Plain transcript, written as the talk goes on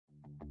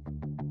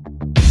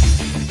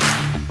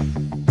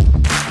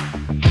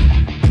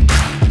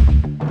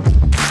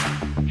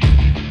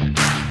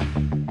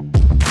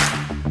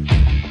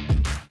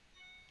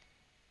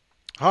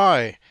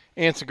Hi,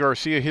 Anson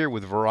Garcia here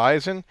with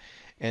Verizon,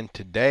 and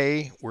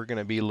today we're going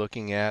to be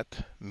looking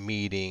at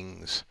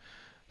meetings,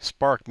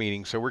 Spark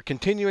meetings. So we're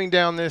continuing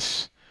down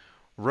this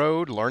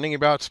road learning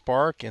about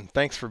Spark, and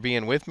thanks for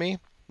being with me.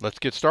 Let's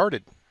get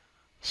started.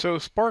 So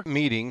Spark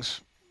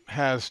meetings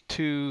has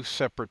two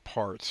separate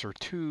parts or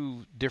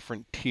two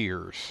different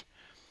tiers,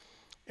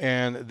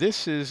 and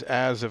this is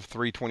as of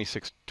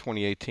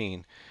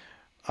 3/26/2018.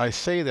 I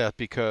say that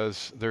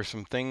because there's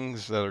some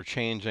things that are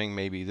changing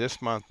maybe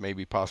this month,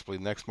 maybe possibly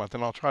next month,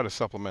 and I'll try to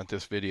supplement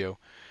this video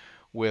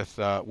with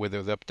those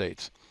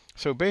updates.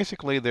 So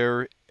basically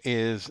there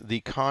is the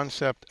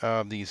concept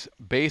of these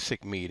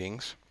basic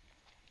meetings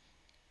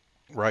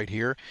right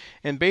here.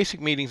 And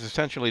basic meetings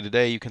essentially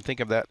today, you can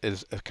think of that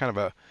as a kind of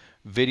a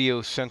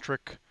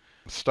video-centric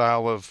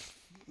style of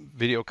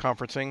video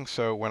conferencing.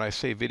 So when I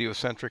say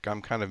video-centric,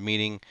 I'm kind of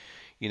meaning,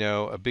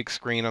 a big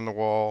screen on the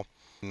wall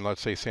in,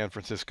 let's say, San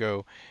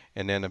Francisco,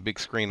 and then a big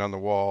screen on the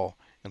wall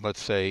in,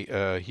 let's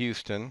say,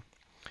 Houston.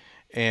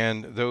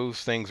 And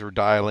those things are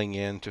dialing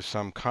into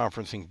some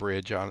conferencing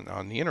bridge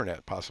on the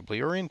internet,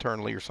 possibly, or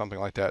internally, or something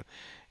like that.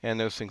 And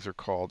those things are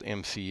called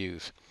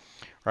MCUs.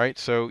 Right?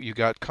 So you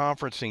got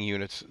conferencing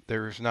units.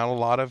 There's not a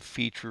lot of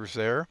features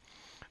there.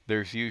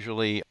 There's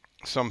usually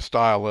some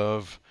style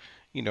of,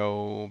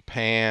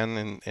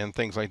 pan and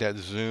things like that,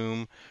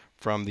 zoom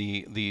from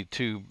the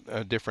two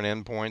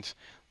different endpoints.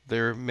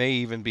 There may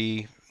even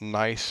be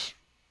nicer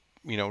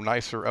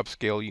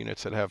upscale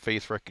units that have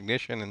face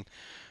recognition and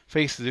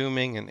face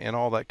zooming and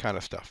all that kind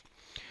of stuff.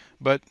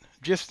 But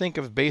just think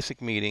of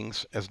basic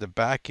meetings as the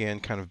back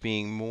end kind of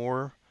being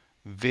more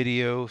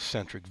video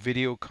centric,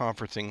 video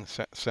conferencing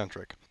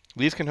centric.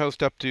 These can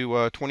host up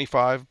to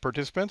 25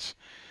 participants.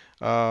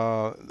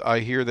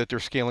 I hear that they're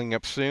scaling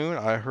up soon.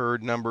 I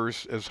heard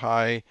numbers as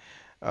high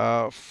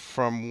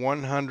from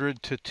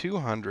 100 to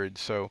 200,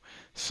 so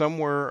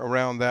somewhere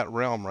around that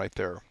realm right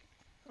there.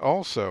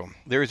 Also,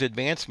 there's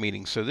advanced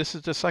meetings. So this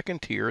is the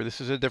second tier.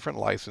 This is a different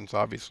license,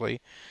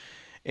 obviously.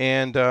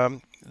 And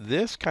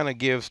this kind of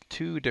gives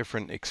two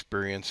different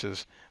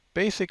experiences.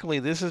 Basically,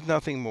 this is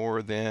nothing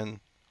more than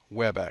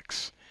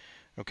Webex.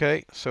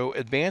 Okay, so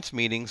advanced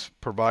meetings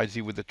provides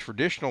you with the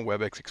traditional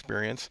Webex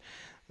experience.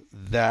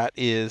 That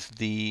is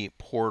the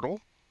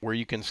portal where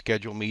you can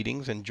schedule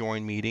meetings and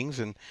join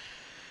meetings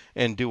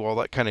and do all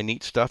that kind of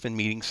neat stuff in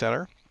Meeting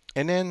Center.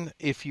 And then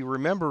if you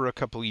remember a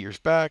couple of years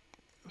back,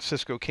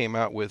 Cisco came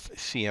out with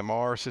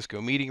CMR,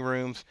 Cisco Meeting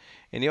Rooms,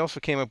 and they also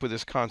came up with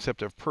this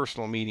concept of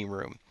personal meeting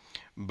room.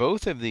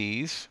 Both of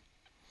these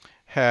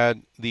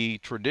had the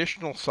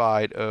traditional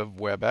side of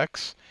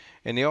Webex,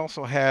 and they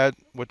also had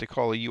what they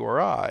call a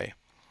URI.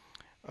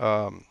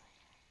 And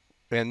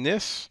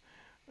this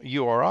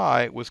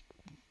URI was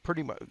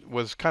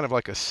kind of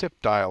like a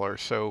SIP dialer,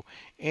 so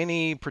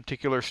any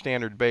particular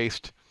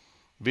standard-based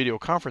video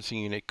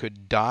conferencing unit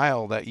could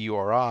dial that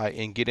URI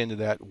and get into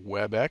that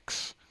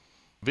Webex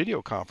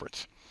video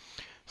conference.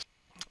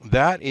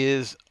 That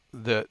is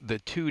the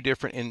two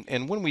different,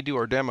 and when we do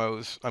our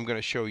demos, I'm going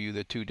to show you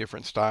the two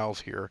different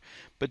styles here.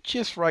 But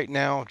just right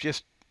now,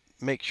 just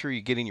make sure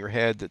you get in your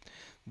head that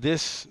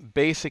this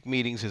basic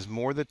meetings is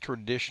more the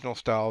traditional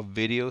style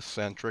video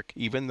centric,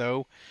 even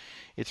though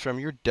it's from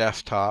your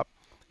desktop.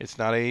 It's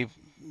not a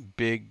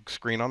big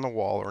screen on the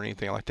wall or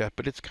anything like that,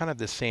 but it's kind of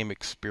the same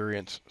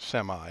experience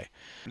semi.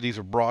 These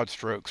are broad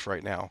strokes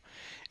right now.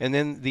 And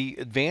then the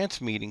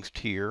advanced meetings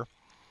tier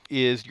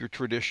is your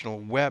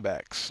traditional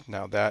Webex.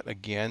 Now that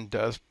again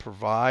does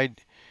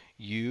provide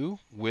you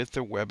with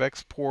the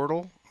Webex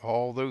portal,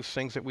 all those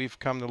things that we've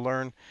come to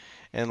learn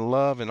and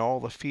love, and all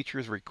the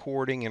features,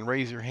 recording and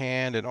raise your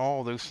hand, and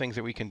all those things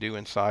that we can do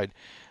inside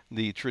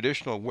the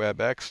traditional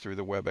Webex through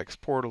the Webex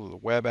portal, the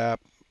web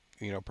app,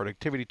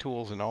 productivity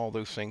tools and all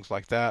those things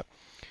like that.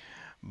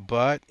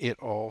 But it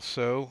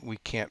also, we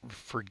can't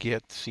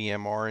forget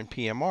CMR and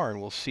PMR,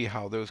 and we'll see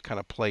how those kind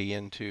of play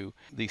into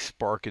the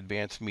Spark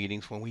Advanced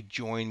meetings when we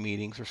join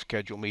meetings or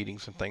schedule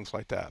meetings and things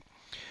like that.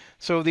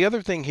 So the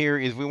other thing here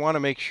is we want to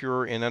make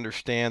sure and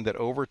understand that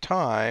over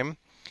time,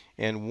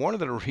 and one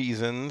of the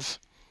reasons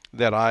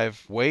that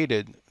I've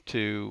waited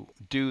to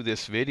do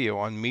this video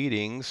on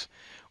meetings,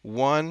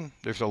 one,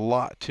 there's a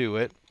lot to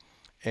it,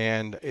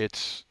 and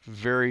it's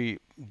very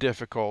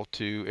difficult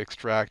to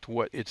extract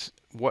what's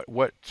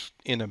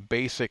in a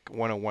basic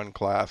 101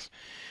 class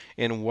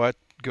and what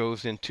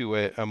goes into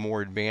a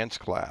more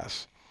advanced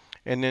class.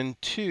 And then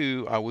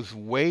two, I was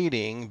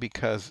waiting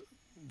because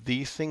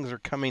these things are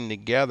coming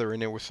together,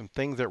 and there were some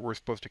things that were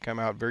supposed to come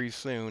out very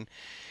soon,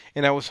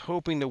 and I was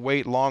hoping to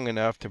wait long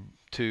enough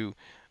to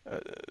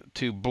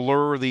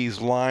blur these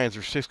lines,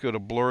 or Cisco to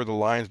blur the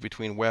lines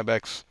between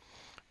Webex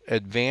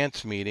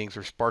advanced meetings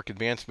or Spark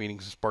advanced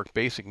meetings and Spark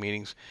basic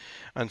meetings.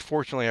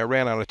 Unfortunately, I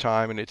ran out of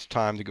time, and it's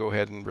time to go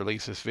ahead and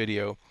release this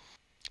video.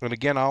 And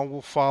again, I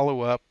will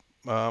follow up.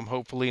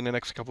 Hopefully in the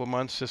next couple of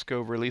months, Cisco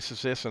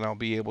releases this, and I'll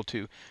be able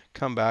to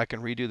come back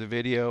and redo the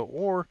video,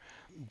 or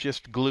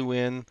just glue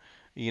in,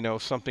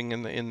 something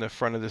in the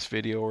front of this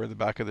video or the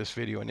back of this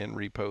video, and then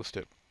repost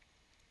it.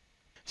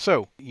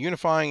 So,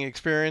 unifying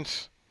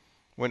experience,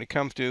 when it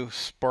comes to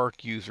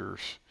Spark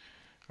users.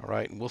 All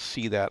right, and we'll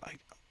see that.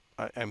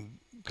 I'm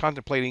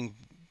contemplating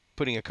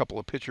putting a couple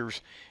of pictures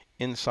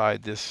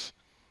inside this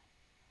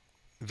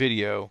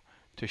video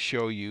to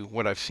show you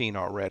what I've seen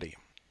already.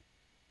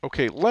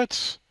 Okay,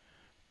 let's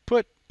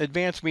put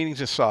advanced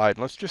meetings aside.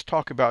 Let's just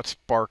talk about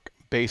Spark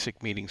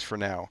basic meetings for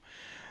now.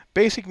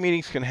 Basic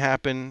meetings can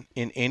happen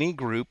in any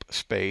group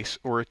space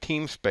or a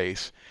team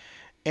space,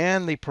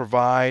 and they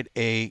provide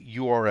a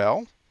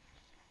URL.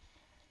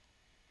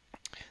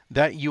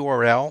 That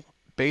URL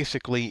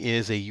basically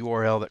is a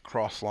URL that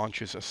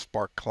cross-launches a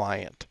Spark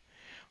client.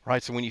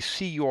 Right? So when you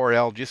see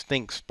URL, just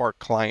think Spark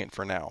client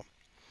for now.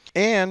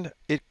 And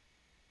it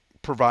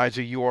provides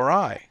a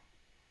URI.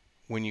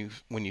 When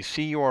you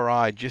see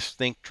URI, just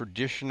think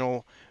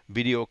traditional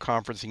video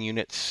conferencing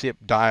unit, SIP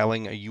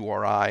dialing, a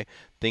URI,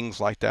 things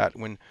like that.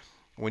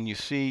 When you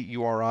see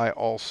URI,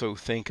 also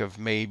think of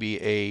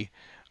maybe a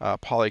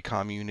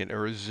Polycom unit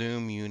or a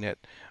Zoom unit,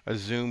 a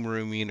Zoom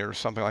room unit, or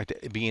something like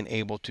that, being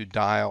able to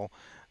dial,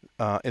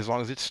 as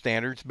long as it's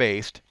standards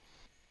based,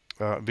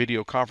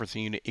 video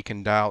conferencing unit, it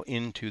can dial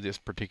into this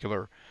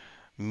particular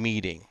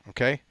meeting.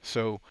 Okay,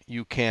 so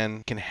you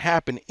can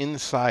happen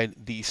inside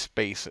these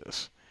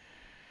spaces.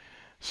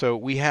 So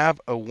we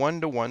have a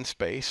one-to-one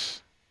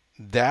space.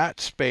 That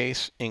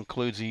space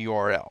includes a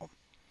URL.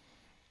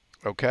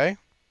 Okay,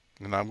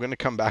 and I'm going to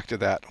come back to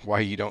that, why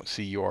you don't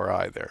see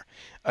URI there.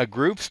 A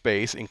group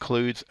space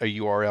includes a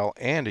URL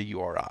and a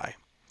URI.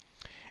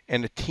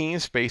 And a team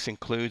space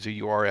includes a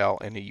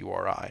URL and a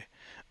URI.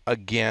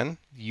 Again,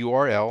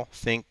 URL,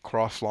 think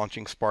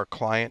cross-launching Spark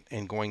client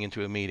and going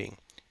into a meeting.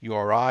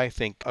 URI,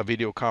 think a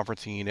video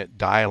conferencing unit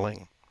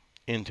dialing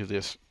into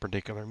this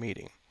particular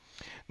meeting.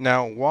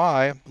 Now,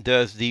 why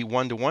does the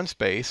one-to-one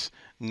space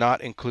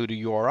not include a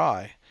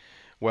URI?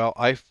 Well,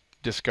 I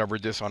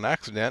discovered this on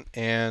accident,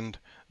 and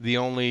the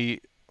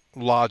only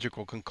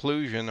logical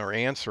conclusion or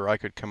answer I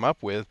could come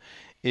up with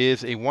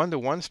is a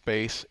one-to-one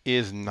space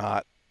is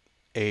not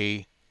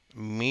a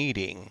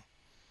meeting.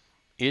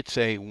 It's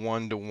a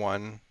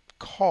one-to-one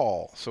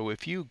call. So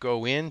if you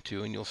go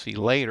into, and you'll see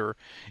later,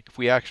 if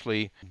we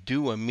actually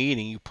do a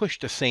meeting, you push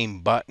the same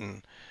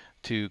button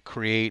to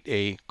create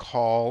a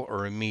call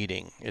or a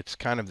meeting. It's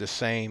kind of the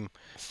same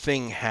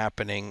thing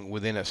happening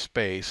within a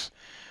space,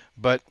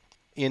 but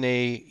in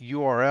a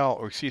URL,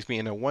 or excuse me,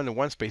 in a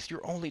one-to-one space,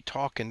 you're only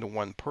talking to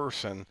one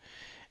person,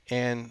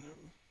 and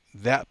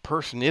that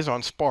person is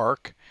on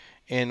Spark,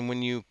 and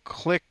when you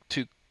click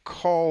to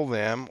call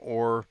them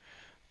or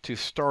to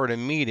start a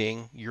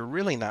meeting, you're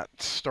really not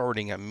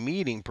starting a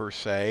meeting per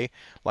se,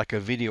 like a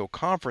video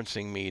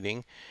conferencing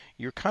meeting.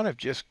 You're kind of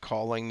just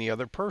calling the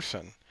other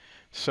person.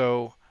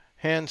 So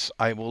hence,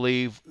 I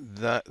believe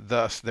that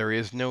thus there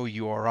is no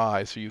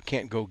URI, so you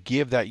can't go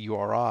give that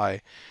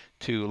URI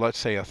to, let's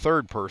say, a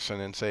third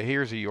person and say,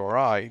 here's a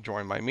URI,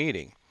 join my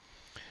meeting.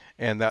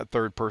 And that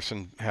third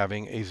person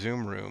having a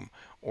Zoom room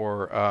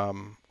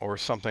or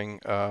something,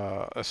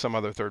 some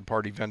other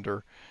third-party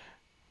vendor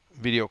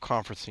video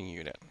conferencing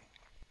unit.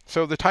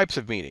 So the types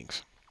of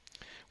meetings.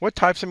 What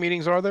types of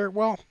meetings are there?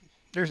 Well,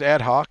 there's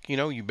ad hoc.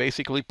 You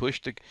basically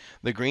push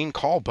the green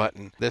call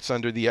button that's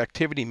under the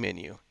activity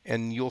menu,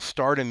 and you'll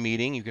start a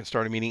meeting. You can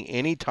start a meeting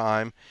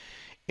anytime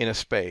in a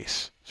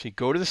space. So you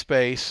go to the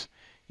space,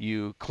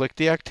 you click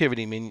the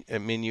activity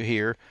menu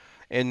here,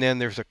 and then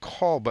there's a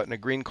call button, a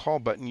green call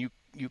button.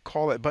 You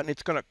call that button.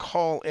 It's going to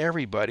call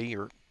everybody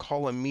or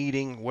call a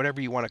meeting, whatever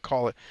you want to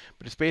call it,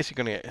 but it's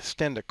basically going to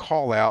extend a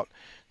call out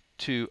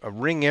to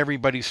ring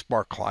everybody's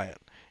Spark client,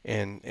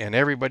 and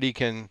everybody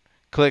can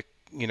click,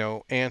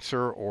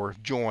 answer or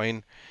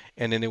join,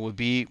 and then it will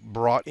be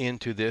brought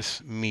into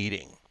this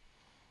meeting,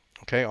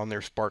 okay, on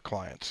their Spark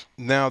clients.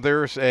 Now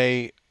there's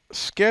a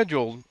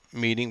scheduled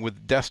meeting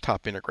with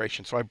desktop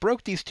integration. So I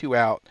broke these two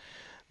out,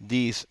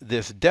 this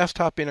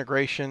desktop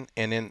integration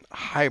and then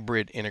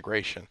hybrid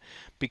integration,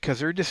 because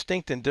they're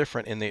distinct and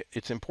different, and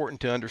it's important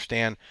to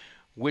understand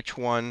which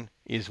one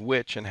is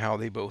which and how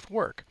they both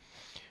work.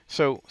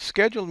 So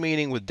scheduled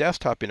meeting with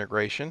desktop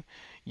integration,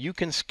 you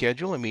can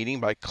schedule a meeting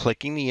by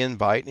clicking the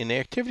invite in the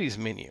activities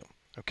menu.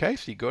 Okay,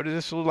 so you go to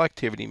this little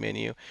activity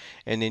menu,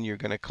 and then you're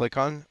going to click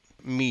on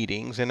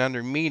meetings, and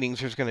under meetings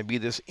there's going to be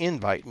this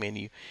invite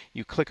menu.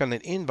 You click on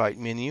that invite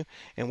menu,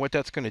 and what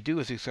that's going to do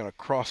is it's going to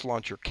cross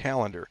launch your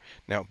calendar.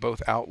 Now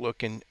both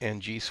Outlook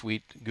and G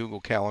Suite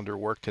Google Calendar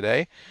work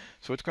today,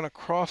 so it's going to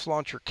cross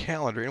launch your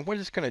calendar, and what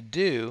it's going to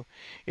do,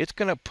 it's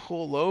going to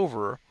pull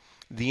over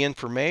the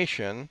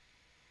information.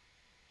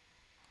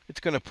 It's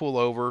going to pull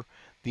over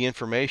the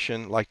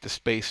information like the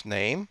space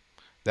name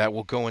that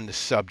will go in the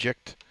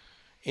subject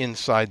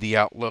inside the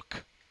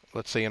Outlook.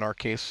 Let's say in our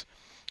case,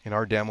 in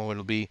our demo,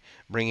 it'll be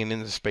bringing in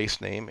the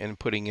space name and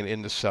putting it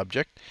in the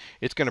subject.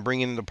 It's going to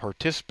bring in the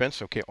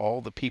participants. Okay,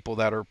 all the people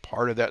that are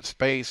part of that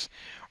space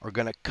are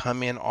going to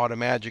come in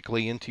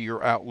automatically into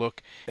your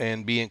Outlook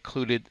and be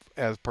included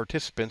as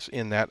participants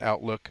in that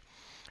Outlook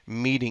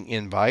meeting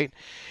invite.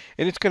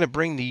 And it's going to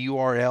bring the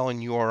URL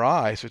and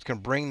URI, so it's going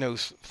to bring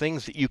those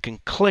things that you can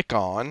click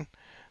on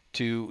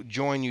to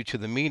join you to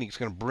the meeting. It's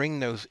going to bring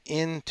those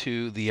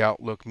into the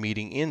Outlook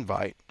meeting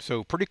invite.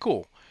 So pretty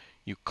cool.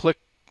 You click,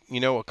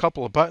 a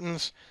couple of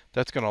buttons.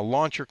 That's going to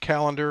launch your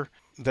calendar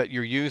that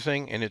you're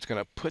using, and it's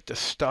going to put the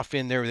stuff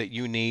in there that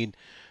you need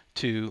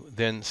to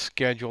then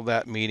schedule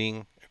that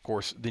meeting. Of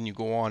course, then you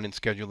go on and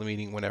schedule the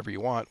meeting whenever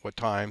you want, what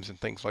times and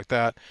things like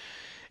that.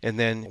 And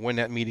then when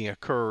that meeting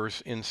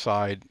occurs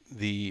inside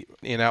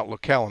in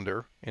Outlook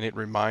calendar, and it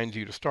reminds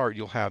you to start,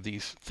 you'll have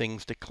these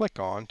things to click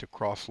on to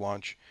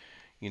cross-launch,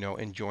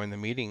 and join the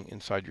meeting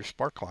inside your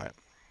Spark client.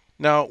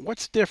 Now,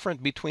 what's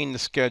different between the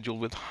scheduled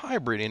with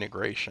hybrid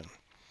integration?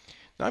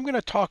 Now, I'm going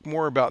to talk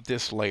more about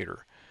this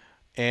later.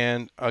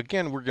 And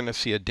again, we're going to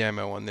see a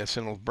demo on this,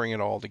 and we'll bring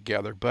it all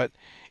together. But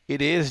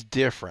it is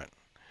different.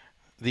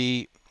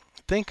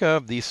 Think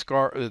of the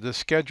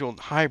scheduled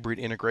hybrid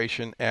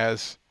integration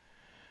as,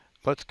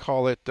 let's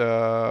call it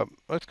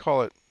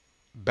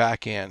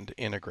back-end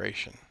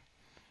integration.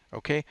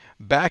 Okay,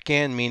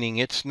 back-end meaning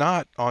it's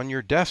not on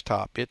your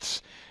desktop.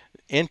 It's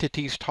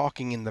entities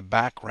talking in the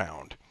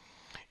background.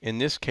 In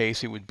this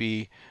case, it would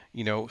be,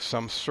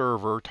 some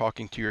server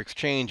talking to your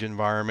Exchange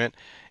environment,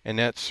 and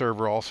that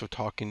server also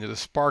talking to the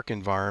Spark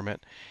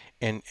environment,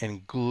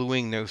 and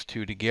gluing those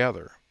two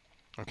together.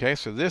 Okay,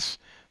 so this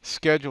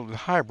scheduled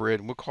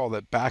hybrid, we'll call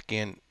that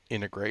back-end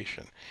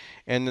integration.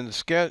 And then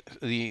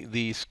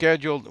the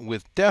scheduled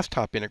with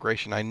desktop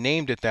integration, I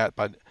named it that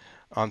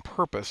on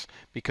purpose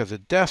because the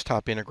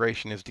desktop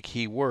integration is the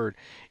key word.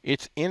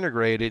 It's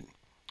integrated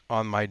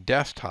on my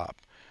desktop.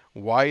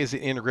 Why is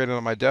it integrated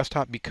on my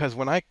desktop? Because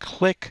when I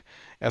click,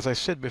 as I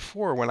said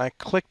before, when I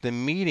click the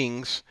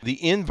meetings,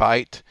 the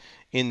invite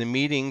in the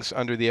meetings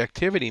under the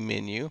activity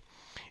menu,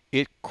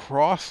 it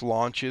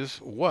cross-launches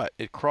what?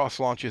 It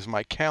cross-launches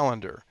my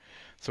calendar.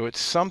 So it's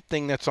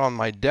something that's on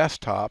my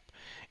desktop,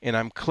 and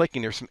I'm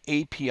clicking. There's some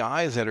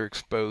APIs that are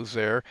exposed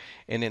there,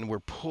 and then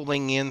we're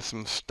pulling in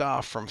some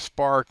stuff from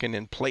Spark and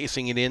then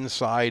placing it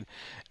inside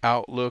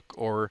Outlook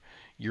or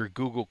your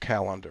Google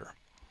Calendar.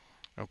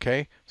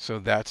 Okay, so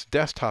that's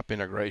desktop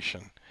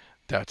integration.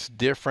 That's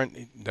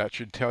different. That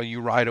should tell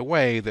you right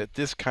away that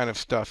this kind of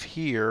stuff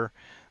here,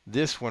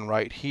 this one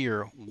right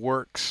here,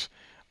 works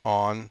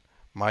on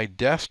my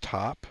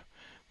desktop,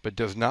 but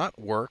does not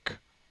work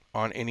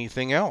on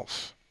anything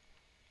else.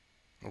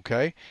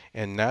 Okay,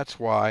 and that's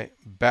why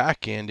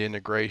back-end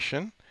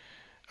integration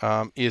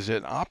is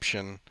an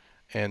option,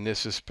 and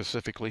this is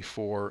specifically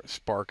for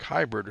Spark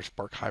Hybrid or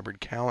Spark Hybrid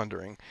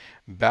calendaring.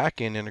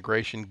 Back-end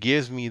integration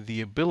gives me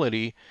the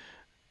ability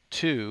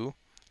to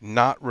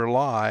not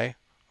rely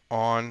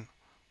on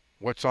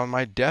what's on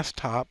my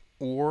desktop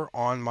or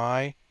on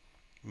my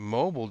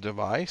mobile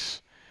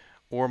device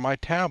or my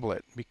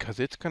tablet, because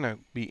it's going to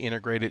be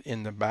integrated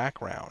in the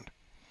background.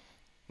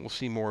 We'll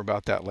see more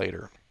about that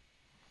later.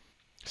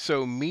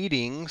 So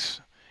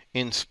meetings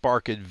in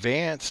Spark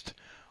Advanced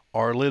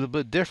are a little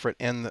bit different,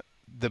 and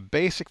the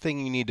basic thing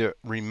you need to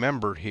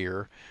remember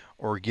here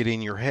or get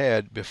in your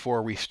head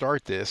before we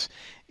start this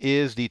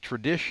is the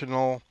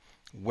traditional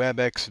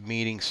Webex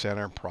Meeting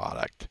Center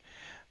product.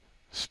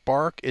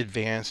 Spark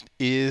Advanced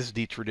is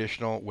the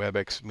traditional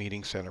Webex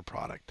Meeting Center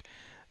product.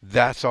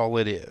 That's all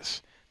it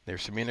is.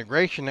 There's some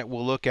integration that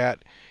we'll look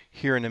at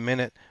here in a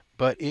minute,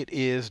 but it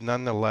is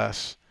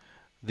nonetheless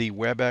the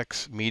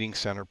Webex Meeting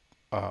Center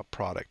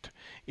product.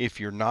 If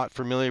you're not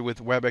familiar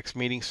with Webex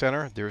Meeting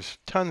Center, there's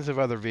tons of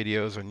other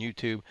videos on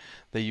YouTube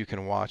that you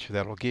can watch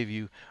that'll give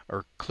you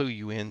or clue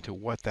you into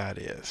what that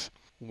is.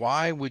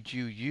 Why would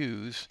you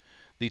use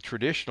the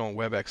traditional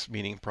Webex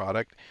meeting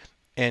product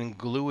and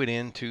glue it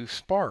into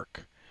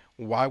Spark?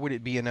 Why would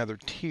it be another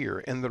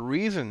tier? And the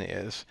reason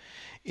is,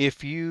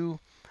 if you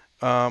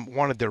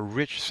wanted the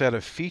rich set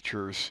of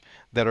features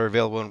that are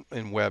available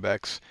in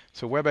Webex.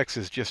 So Webex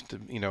is just,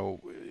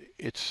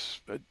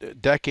 it's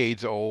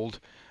decades old,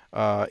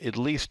 at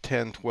least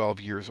 10, 12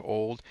 years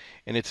old,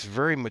 and it's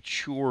very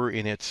mature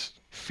in its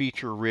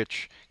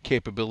feature-rich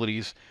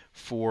capabilities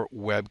for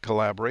web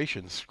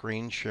collaboration,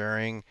 screen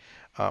sharing,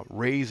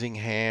 raising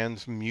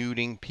hands,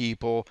 muting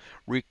people,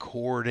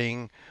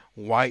 recording,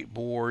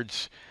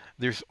 whiteboards.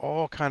 There's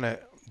all kind of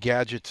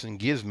gadgets and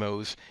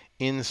gizmos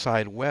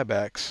inside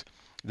Webex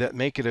that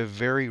make it a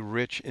very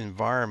rich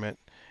environment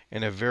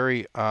and a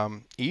very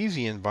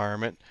easy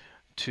environment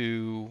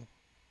to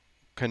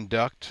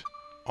conduct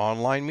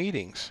online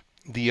meetings.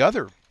 The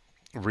other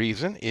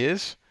reason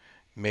is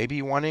maybe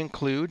you want to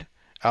include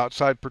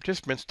outside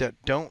participants that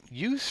don't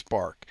use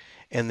Spark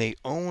and they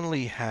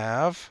only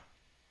have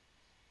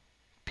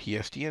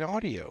PSTN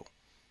audio.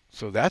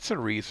 So that's a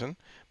reason,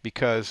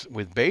 because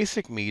with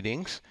basic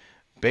meetings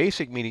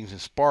in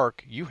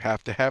Spark, you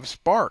have to have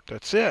Spark.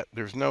 That's it.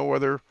 There's no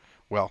other.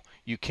 Well,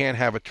 you can't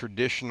have a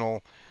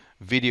traditional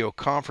video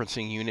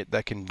conferencing unit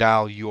that can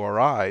dial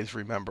URIs,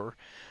 remember,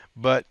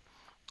 but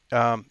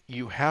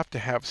you have to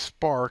have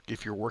Spark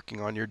if you're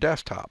working on your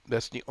desktop.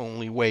 That's the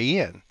only way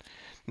in.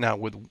 Now,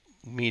 with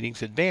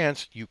Meetings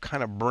Advanced, you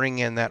kind of bring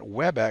in that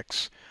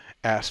Webex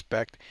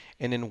aspect,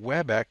 and in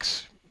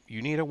Webex,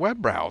 you need a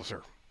web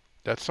browser.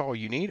 That's all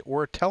you need,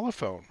 or a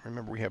telephone.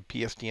 Remember, we have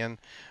PSTN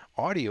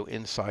audio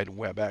inside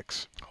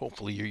Webex.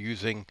 Hopefully you're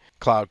using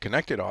cloud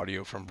connected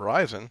audio from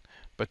Verizon,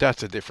 but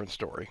that's a different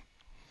story.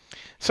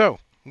 So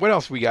what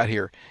else we got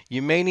here?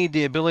 You may need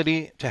the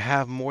ability to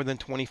have more than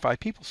 25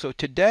 people. So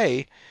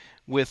today,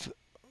 with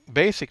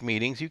basic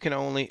meetings, you can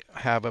only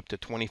have up to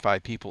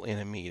 25 people in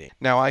a meeting.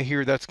 Now I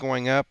hear that's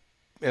going up.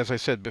 As I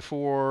said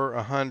before,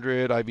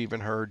 100, I've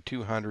even heard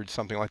 200,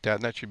 something like that,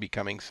 and that should be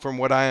coming. From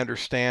what I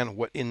understand,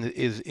 what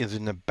is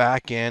in the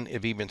back end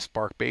of even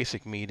Spark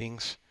Basic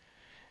meetings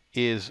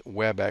is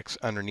Webex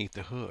underneath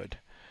the hood.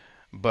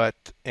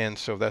 And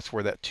so that's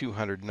where that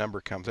 200 number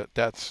comes.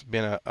 That's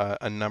been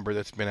a number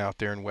that's been out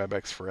there in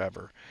Webex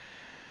forever.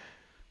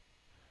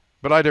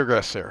 But I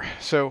digress there.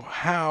 So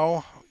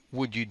how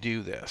would you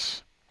do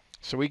this?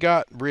 So we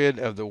got rid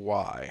of the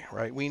why,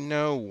 right? We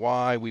know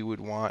why we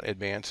would want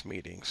advanced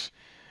meetings.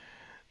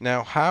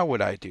 Now, how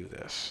would I do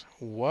this?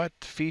 What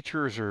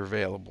features are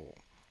available?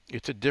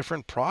 It's a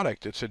different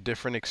product. It's a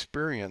different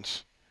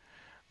experience.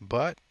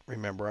 But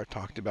remember, I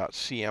talked about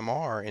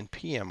CMR and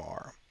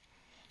PMR.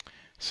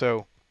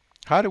 So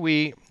how do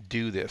we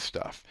do this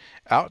stuff?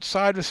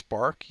 Outside of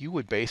Spark, you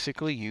would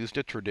basically use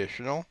the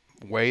traditional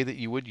way that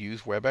you would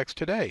use Webex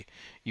today.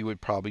 You would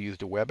probably use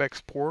the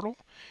Webex portal.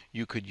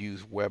 You could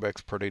use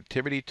Webex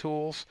productivity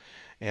tools.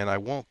 And I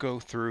won't go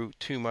through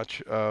too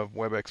much of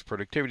Webex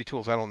productivity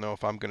tools. I don't know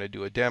if I'm going to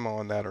do a demo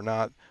on that or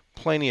not.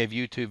 Plenty of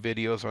YouTube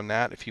videos on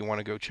that if you want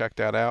to go check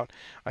that out.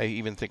 I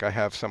even think I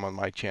have some on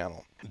my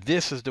channel.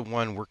 This is the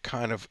one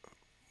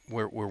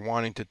we're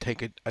wanting to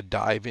take a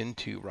dive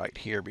into right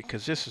here,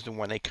 because this is the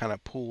one they kind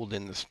of pulled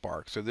in the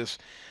Spark. So this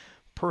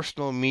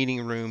personal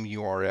meeting room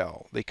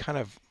URL, they kind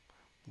of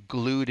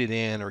glued it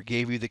in, or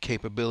gave you the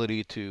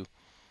capability to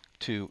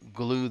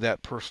glue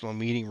that personal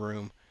meeting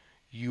room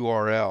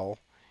URL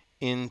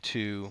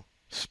into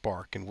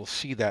Spark, and we'll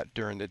see that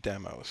during the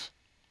demos.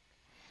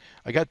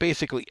 I got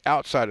basically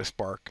outside of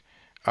Spark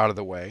out of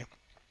the way.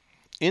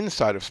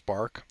 Inside of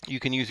Spark, you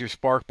can use your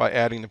Spark by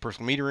adding the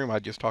personal meeting room. I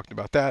just talked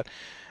about that.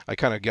 I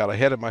kind of got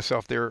ahead of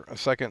myself there a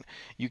second.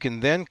 You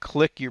can then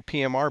click your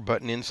PMR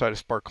button inside of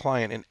Spark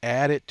Client and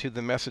add it to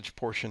the message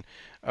portion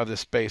of the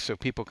space, so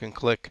people can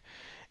click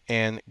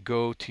and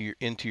go to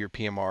into your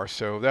PMR.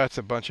 So that's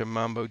a bunch of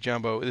mumbo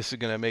jumbo. This is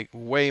going to make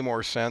way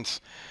more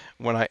sense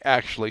when I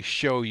actually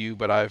show you,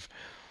 but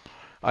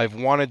I've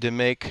wanted to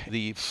make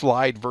the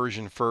slide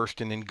version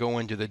first and then go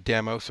into the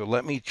demo. So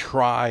let me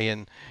try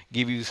and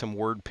give you some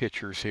word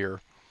pictures here.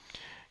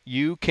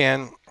 You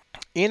can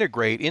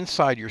integrate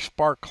inside your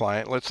Spark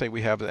client. Let's say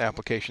we have an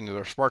application to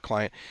our Spark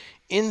client.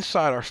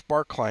 Inside our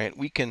Spark client,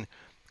 we can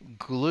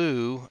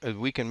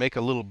we can make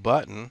a little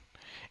button,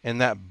 and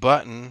that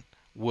button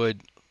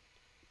would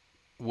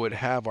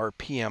have our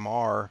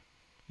PMR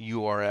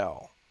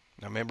URL.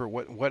 Now remember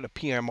what a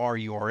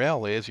PMR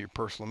URL is, your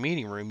personal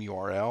meeting room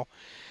URL,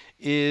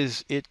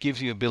 is it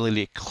gives you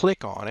ability to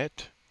click on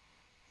it,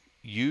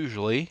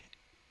 usually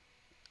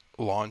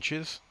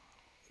launches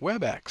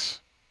Webex.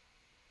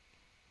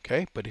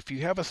 Okay, but if you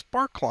have a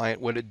Spark client,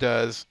 what it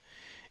does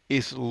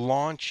is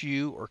launch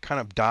you, or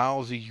kind of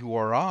dials a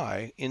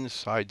URI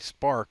inside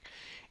Spark,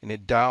 and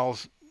it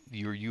dials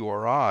your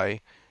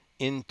URI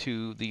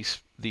into the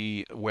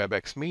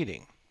Webex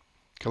meeting.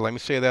 Okay, let me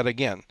say that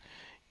again.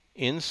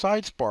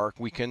 Inside Spark,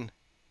 we can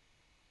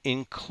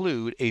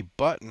include a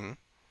button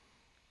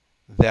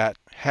that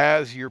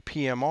has your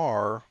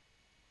PMR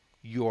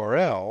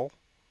URL.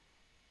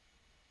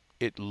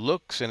 It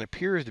looks and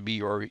appears to be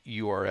your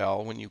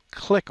URL when you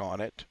click on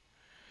it,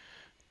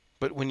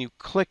 but when you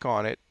click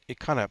on it, it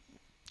kind of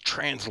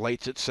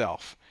translates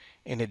itself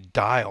and it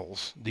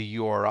dials the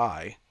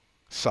URI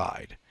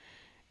side.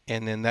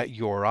 And then that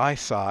URI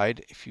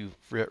side, if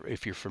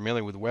you're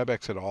familiar with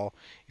Webex at all,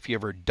 if you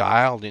ever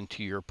dialed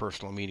into your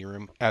personal meeting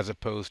room as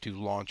opposed to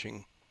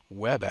launching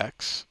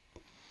Webex,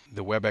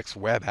 the Webex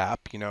web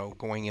app,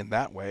 going in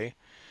that way,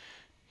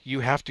 you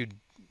have to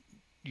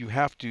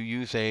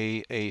use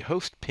a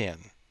host pin.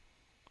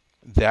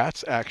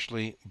 That's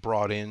actually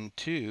brought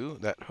into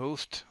that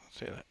host,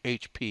 say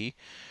HP.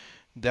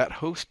 That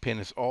host pin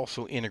is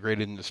also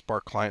integrated into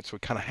Spark Client, so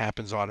it kind of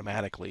happens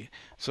automatically.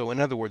 So in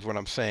other words, what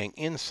I'm saying,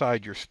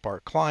 inside your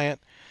Spark Client,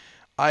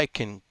 I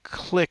can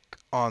click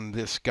on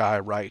this guy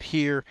right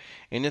here,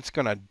 and it's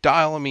going to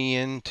dial me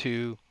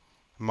into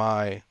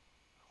my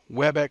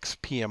Webex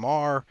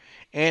PMR,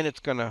 and it's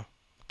going to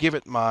give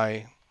it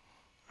my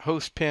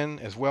host pin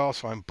as well,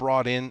 so I'm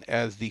brought in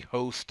as the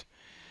host.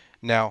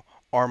 Now,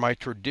 are my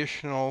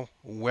traditional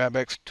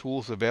Webex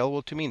tools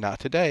available to me? Not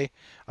today.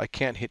 I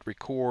can't hit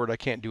record. I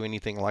can't do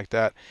anything like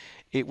that.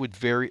 It would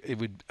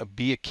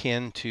be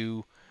akin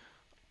to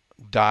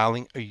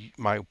dialing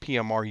my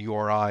PMR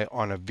URI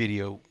on a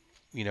video,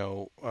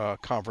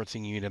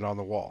 conferencing unit on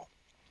the wall.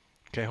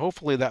 Okay,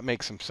 hopefully that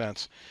makes some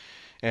sense,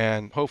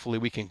 and hopefully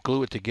we can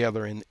glue it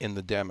together in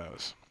the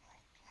demos.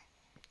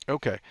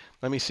 Okay,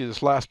 let me see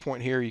this last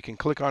point here. You can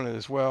click on it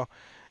as well,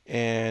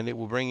 and it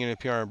will bring you in a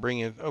PR and bring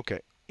in. Okay,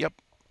 yep,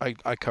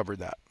 I covered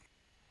that.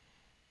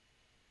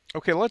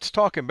 Okay, let's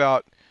talk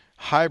about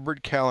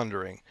hybrid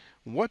calendaring.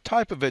 what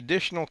type of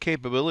additional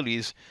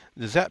capabilities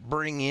does that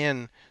bring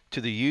in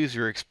to the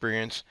user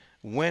experience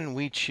when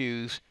we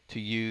choose to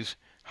use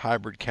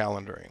hybrid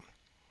calendaring?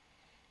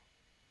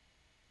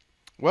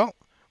 Well,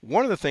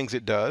 one of the things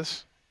it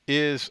does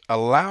is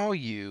allow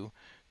you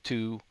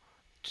to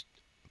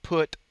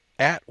put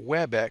at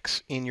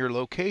Webex in your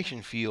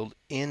location field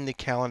in the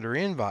calendar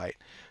invite.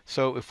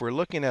 So if we're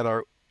looking at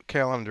our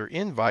calendar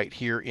invite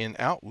here in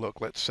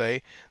Outlook, let's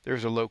say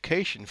there's a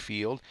location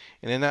field,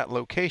 and in that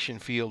location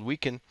field we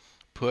can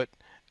put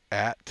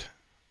at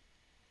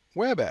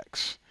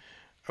Webex.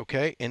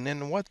 Okay, and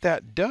then what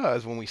that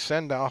does when we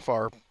send off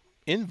our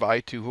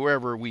invite to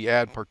whoever we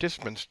add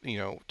participants,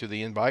 to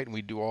the invite, and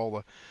we do all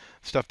the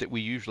stuff that we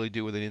usually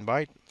do with an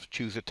invite,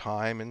 choose a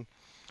time and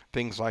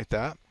things like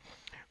that.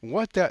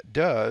 What that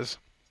does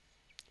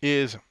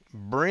is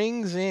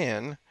brings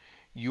in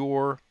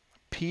your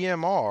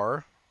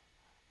PMR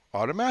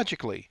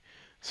automatically.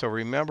 So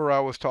remember I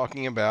was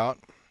talking about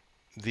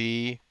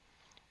the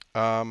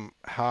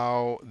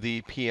how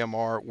the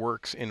PMR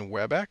works in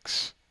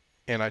Webex,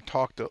 and I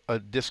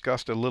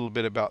discussed a little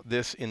bit about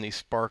this in the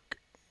Spark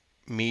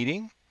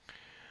meeting.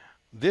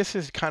 This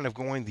is kind of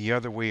going the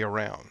other way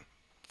around.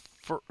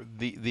 For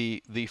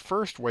the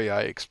first way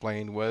I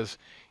explained was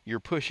you're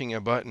pushing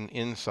a button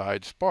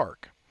inside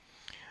Spark.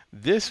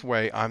 This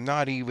way, I'm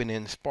not even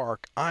in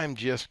Spark. I'm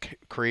just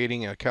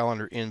creating a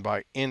calendar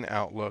invite in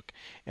Outlook,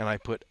 and I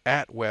put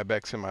at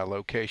Webex in my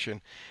location,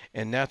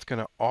 and that's going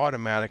to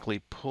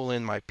automatically pull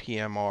in my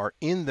PMR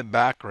in the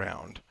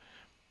background.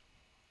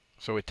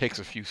 So it takes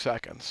a few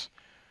seconds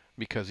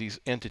because these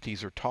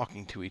entities are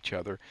talking to each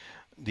other.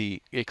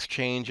 The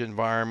Exchange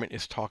environment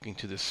is talking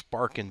to the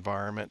Spark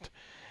environment.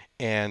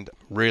 And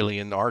really,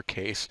 in our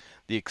case,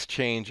 the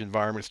Exchange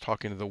environment is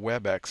talking to the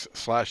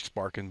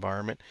Webex/Spark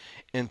environment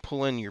and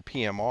pull in your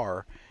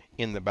PMR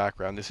in the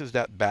background. This is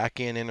that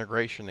back-end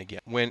integration again.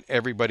 When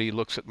everybody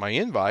looks at my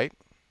invite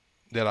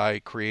that I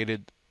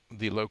created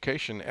the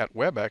location at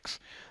Webex,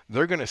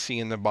 they're going to see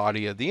in the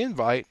body of the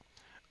invite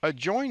a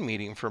join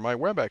meeting for my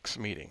Webex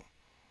meeting.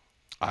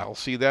 I'll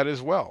see that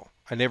as well.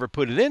 I never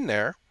put it in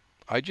there.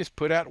 I just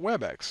put at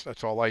Webex.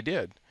 That's all I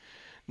did.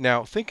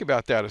 Now, think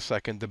about that a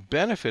second. The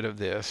benefit of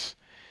this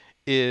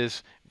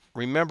is,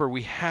 remember,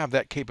 we have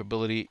that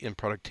capability in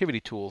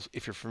productivity tools,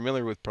 if you're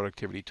familiar with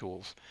productivity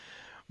tools.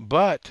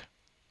 But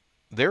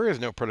there is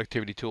no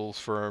productivity tools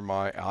for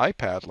my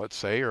iPad, let's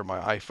say, or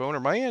my iPhone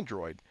or my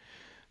Android.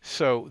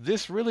 So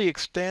this really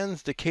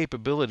extends the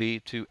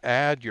capability to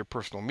add your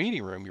personal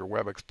meeting room, your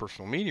Webex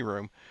personal meeting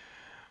room,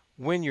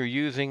 when you're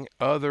using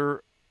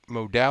other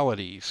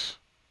modalities,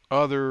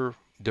 other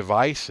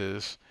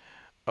devices,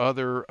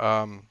 other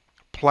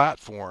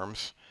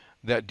platforms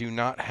that do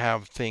not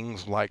have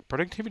things like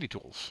productivity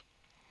tools.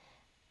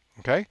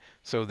 Okay,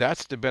 so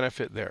that's the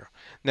benefit there.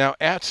 Now,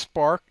 at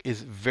Spark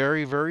is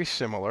very, very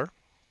similar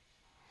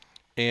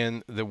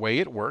in the way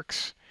it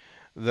works.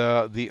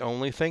 The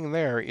only thing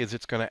there is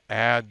it's going to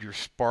add your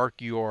Spark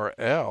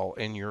URL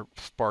and your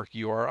Spark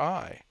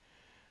URI.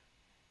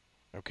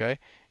 Okay,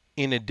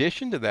 in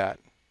addition to that,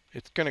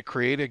 it's going to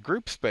create a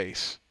group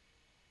space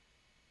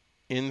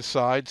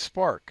inside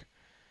Spark.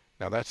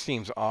 Now that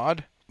seems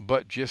odd,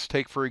 but just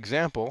take, for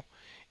example,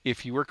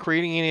 if you were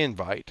creating an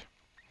invite,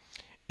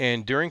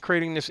 and during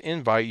creating this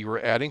invite, you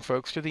were adding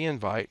folks to the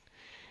invite,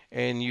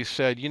 and you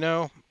said,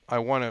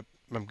 I'm going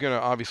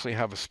to obviously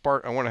have a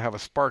Spark, I want to have a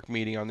Spark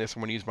meeting on this. I'm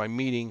going to use my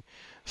meeting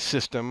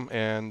system,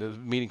 and the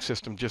meeting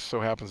system just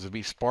so happens to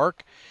be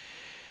Spark.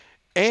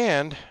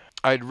 And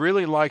I'd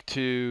really like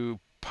to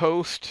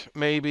post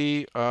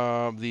maybe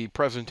the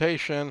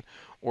presentation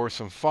or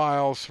some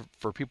files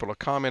for people to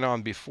comment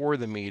on before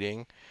the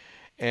meeting.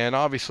 And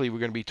obviously, we're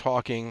going to be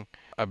talking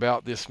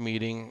about this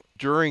meeting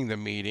during the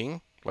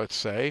meeting, let's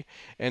say,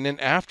 and then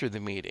after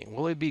the meeting.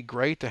 Well, it'd be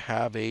great to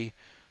have a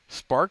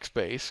Spark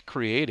space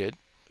created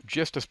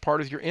just as part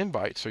of your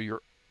invite. So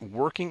you're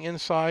working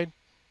inside,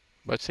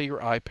 let's say, your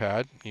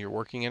iPad, you're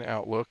working in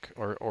Outlook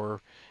or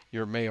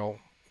your mail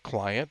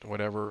client,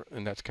 whatever,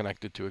 and that's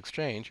connected to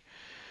Exchange,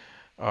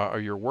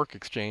 or your work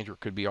Exchange, or it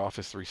could be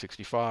Office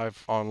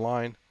 365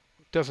 online.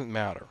 Doesn't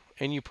matter.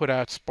 And you put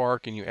out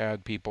Spark and you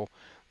add people.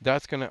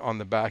 That's going to, on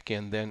the back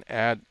end, then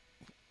add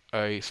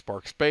a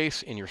Spark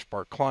space in your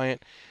Spark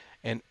client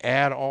and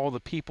add all the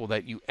people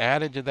that you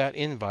added to that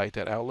invite,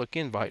 that Outlook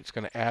invite. It's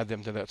going to add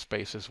them to that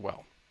space as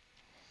well.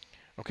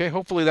 Okay,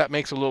 hopefully that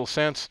makes a little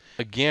sense.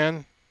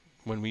 Again,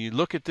 when we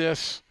look at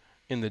this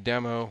in the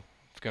demo,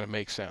 it's going to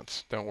make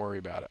sense. Don't worry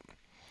about it.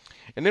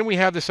 And then we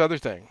have this other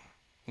thing,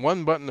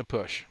 one button to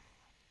push.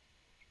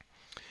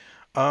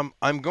 I'm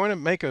going to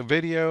make a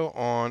video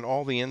on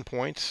all the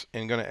endpoints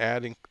and going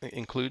to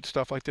include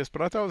stuff like this,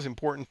 but I thought it was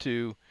important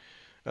to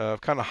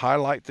kind of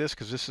highlight this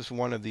because this is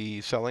one of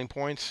the selling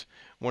points,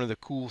 one of the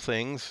cool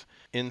things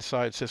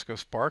inside Cisco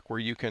Spark, where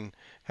you can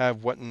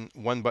have one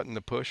button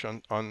to push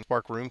on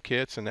Spark Room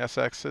Kits and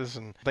SXs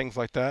and things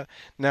like that.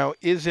 Now,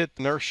 is it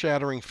an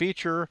earth-shattering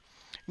feature?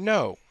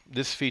 No.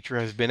 This feature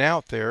has been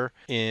out there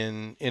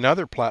in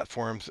other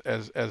platforms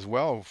as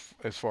well,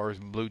 as far as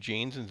Blue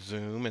Jeans and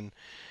Zoom and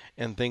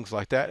and things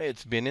like that.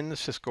 It's been in the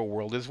Cisco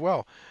world as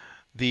well.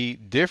 The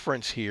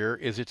difference here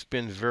is it's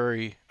been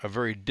very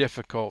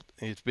difficult.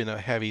 It's been a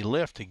heavy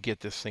lift to get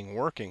this thing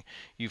working.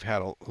 You've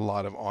had a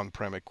lot of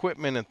on-prem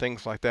equipment and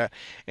things like that,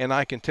 and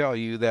I can tell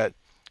you that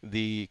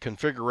the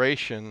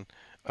configuration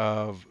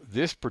of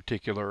this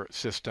particular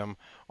system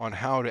on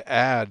how to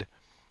add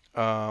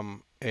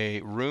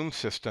a room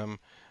system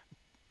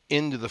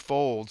into the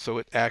fold so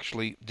it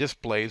actually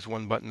displays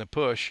one button to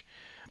push,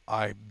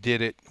 I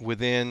did it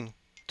within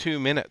 2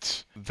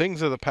 minutes.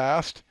 Things of the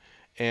past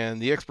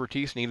and the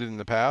expertise needed in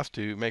the past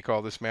to make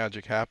all this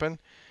magic happen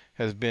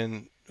has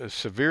been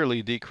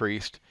severely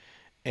decreased.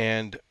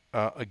 And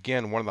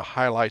again, one of the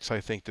highlights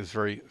I think that's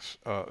very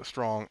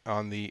strong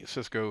on the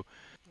Cisco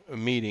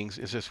meetings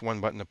is this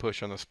one button to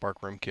push on the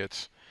Spark Room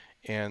kits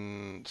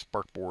and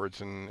Spark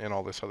boards and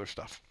all this other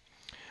stuff.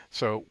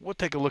 So we'll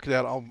take a look at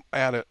that. I'll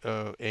add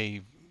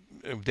a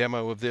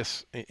demo of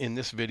this in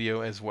this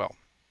video as well.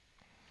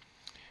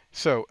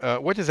 So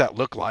what does that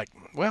look like?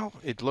 Well,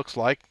 it looks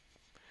like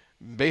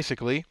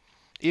basically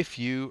if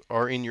you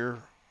are in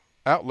your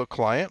Outlook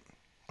client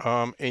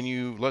and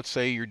you, let's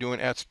say you're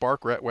doing at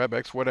Spark or at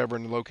Webex, whatever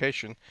in the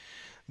location,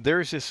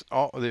 there's this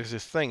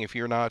thing, if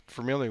you're not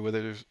familiar with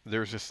it,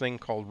 there's this thing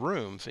called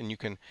Rooms, and you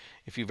can,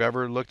 if you've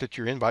ever looked at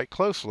your invite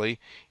closely,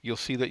 you'll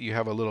see that you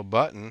have a little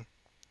button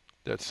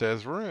that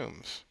says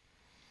Rooms,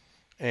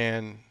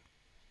 and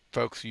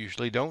folks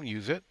usually don't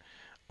use it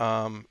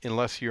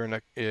unless you're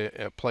in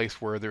a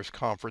place where there's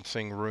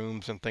conferencing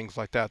rooms and things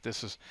like that.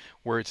 This is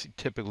where it's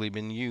typically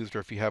been used, or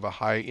if you have a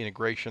high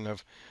integration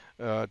of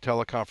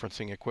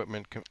teleconferencing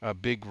equipment,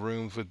 big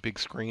rooms with big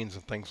screens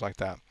and things like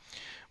that.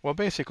 Well,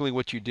 basically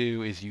what you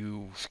do is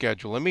you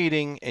schedule a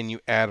meeting and you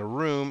add a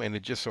room, and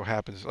it just so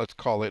happens, let's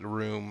call it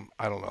room,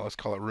 I don't know, let's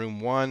call it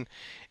room 1.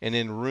 And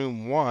in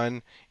room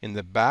 1, in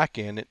the back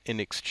end,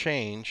 in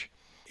Exchange,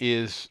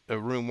 is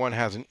room 1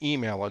 has an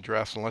email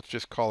address, and let's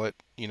just call it,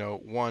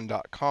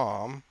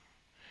 1.com.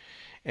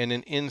 And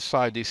then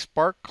inside the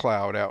Spark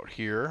Cloud out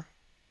here,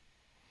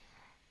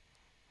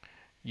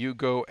 you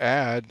go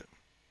add,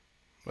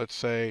 let's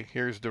say,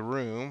 here's the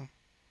room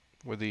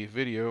with the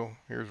video,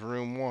 here's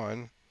room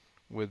 1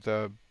 with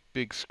a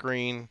big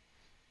screen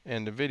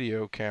and a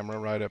video camera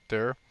right up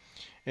there.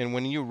 And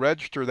when you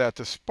register that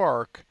to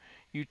Spark,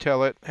 you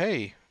tell it,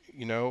 hey,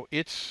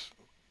 it's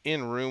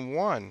in room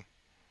 1.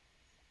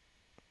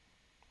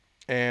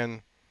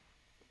 And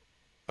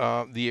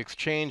the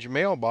Exchange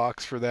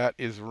mailbox for that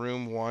is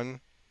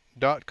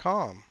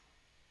room1.com.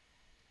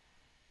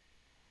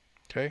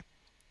 Okay,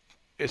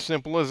 as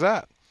simple as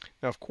that.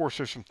 Now, of course,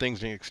 there's some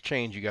things in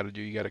Exchange you got to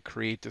do. You got to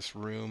create this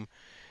room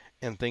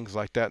and things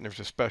like that. And there's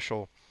a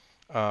special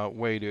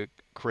way to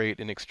create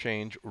an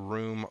Exchange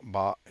room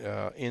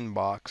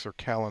inbox or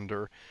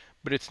calendar,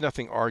 but it's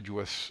nothing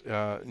arduous.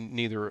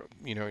 Neither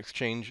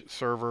Exchange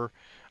server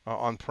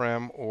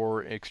on-prem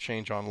or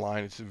Exchange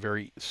Online. It's a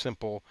very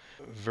simple,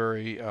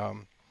 very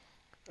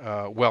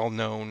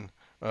well-known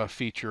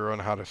feature on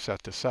how to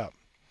set this up.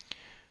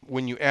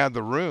 When you add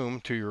the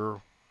room to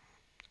your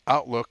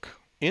Outlook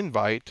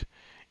invite,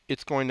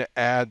 it's going to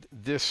add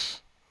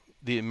this.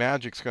 The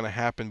magic's going to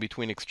happen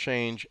between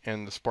Exchange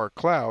and the Spark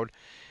Cloud.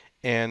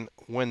 And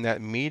when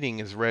that meeting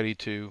is ready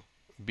to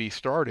be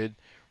started,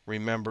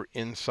 remember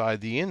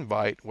inside the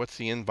invite, what's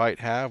the invite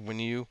have when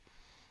you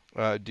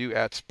do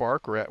at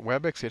Spark or at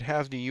Webex? It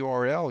has the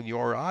URL,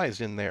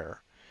 URIs in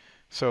there.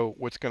 So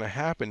what's going to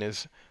happen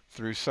is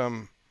through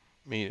some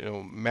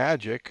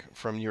magic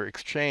from your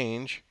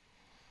Exchange,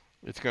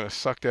 it's going to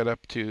suck that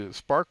up to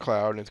Spark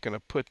Cloud, and it's going to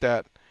put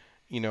that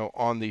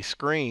on the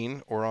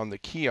screen or on the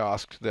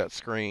kiosk to that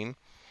screen,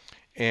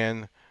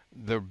 and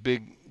the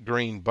big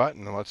green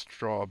button, let's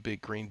draw a big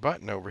green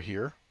button over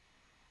here,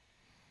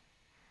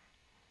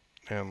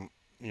 and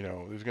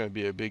there's going to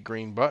be a big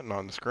green button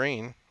on the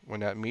screen when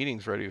that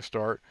meeting's ready to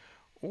start.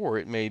 Or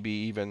it may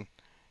be even,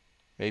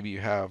 maybe you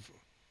have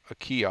a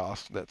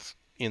kiosk that's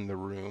in the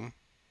room,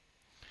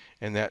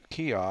 and that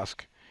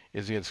kiosk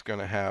it's going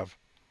to have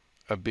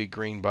a big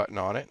green button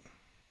on it,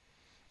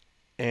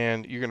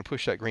 and you're going to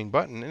push that green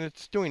button, and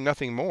it's doing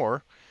nothing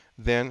more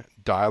than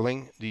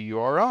dialing the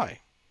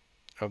URI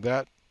of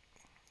that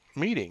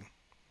meeting.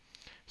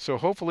 So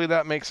hopefully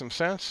that makes some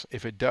sense.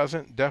 If it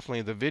doesn't,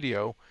 definitely the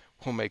video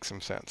will make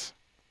some sense.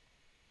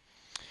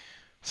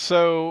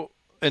 So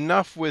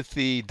enough with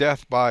the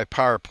death by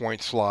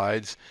PowerPoint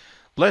slides.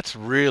 Let's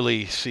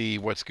really see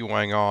what's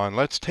going on.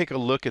 Let's take a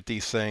look at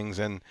these things,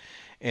 and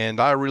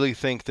I really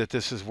think that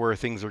this is where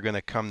things are going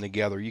to come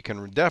together. You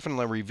can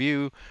definitely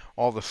review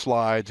all the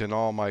slides and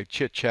all my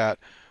chit chat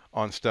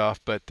on stuff,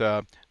 but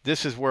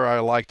this is where I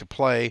like to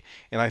play,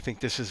 and I think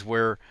this is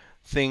where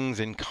things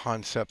and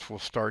concepts will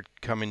start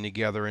coming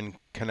together and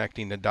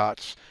connecting the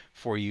dots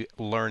for you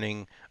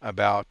learning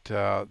about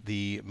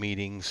the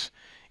meetings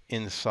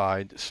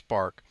inside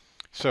Spark.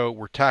 So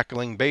we're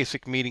tackling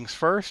basic meetings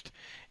first,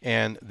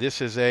 and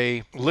this is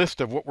a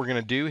list of what we're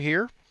going to do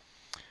here.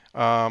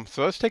 So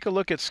let's take a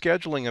look at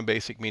scheduling a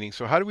basic meeting.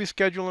 So how do we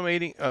schedule a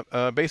meeting,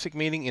 a basic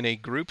meeting in a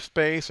group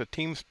space, a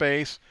team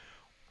space,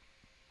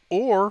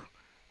 or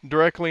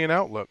directly in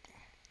Outlook.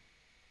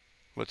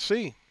 Let's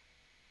see.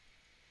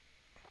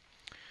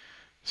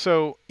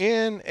 So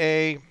in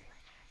a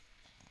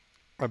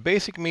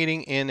basic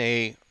meeting in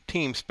a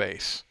team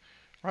space.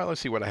 All right,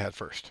 let's see what I had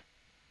first.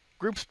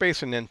 Group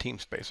space and then team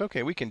space.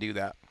 Okay, we can do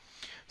that.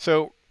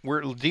 So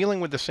we're dealing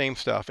with the same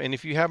stuff. And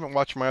if you haven't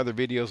watched my other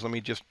videos, let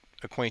me just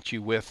acquaint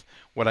you with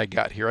what I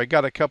got here. I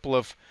got a couple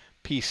of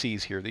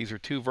PCs here. These are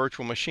two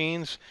virtual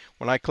machines.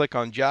 When I click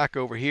on Jack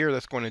over here,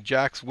 that's going to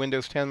Jack's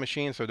Windows 10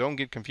 machine. So don't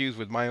get confused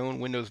with my own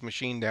Windows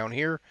machine down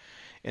here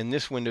and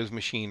this Windows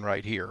machine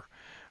right here.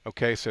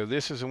 Okay, so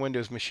this is a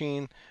Windows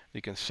machine.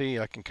 You can see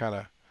I can kind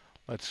of,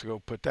 let's go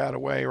put that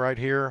away right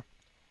here.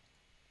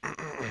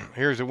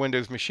 Here's a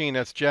Windows machine.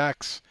 That's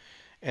Jack's.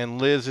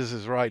 And Liz's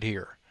is right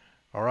here.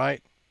 All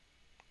right.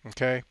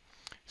 Okay.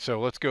 So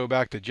let's go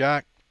back to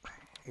Jack.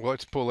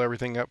 Let's pull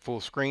everything up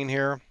full screen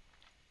here.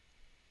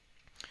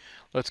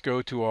 Let's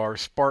go to our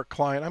Spark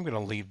client. I'm going to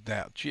leave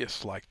that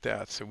just like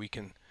that so we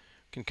can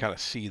kind of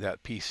see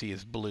that PC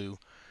is blue,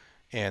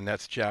 and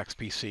that's Jack's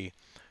PC.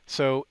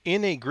 So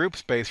in a group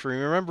space,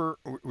 remember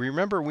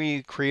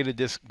we created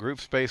this group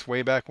space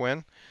way back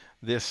when.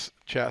 This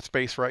chat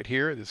space right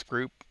here, this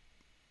group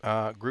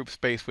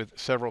space with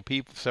several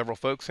people, several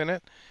folks in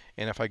it.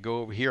 And if I go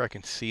over here, I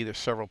can see there's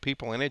several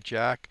people in it.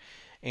 Jack,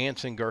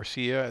 Anson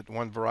Garcia at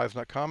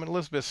oneverizon.com, and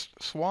Elizabeth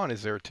Swan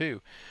is there too.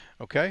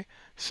 Okay,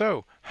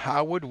 so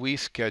how would we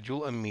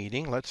schedule a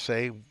meeting? Let's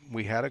say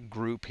we had a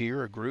group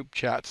here, a group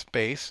chat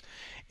space,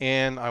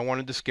 and I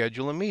wanted to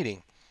schedule a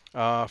meeting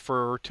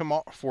for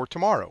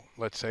tomorrow,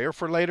 let's say, or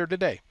for later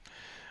today.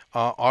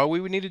 All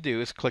we would need to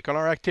do is click on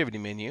our activity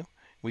menu.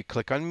 We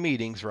click on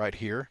meetings right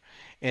here,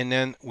 and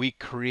then we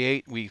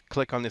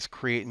click on this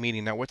create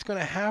meeting. Now what's going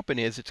to happen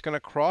is it's going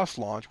to cross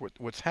launch.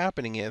 What's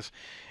happening is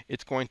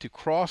it's going to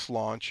cross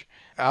launch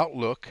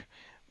Outlook,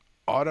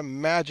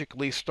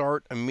 automatically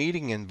start a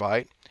meeting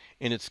invite,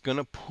 and it's going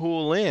to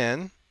pull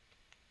in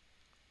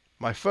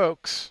my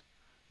folks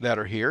that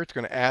are here. It's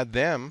going to add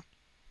them,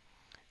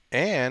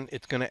 and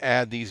it's going to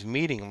add these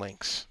meeting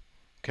links.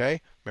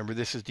 Okay, remember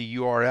this is the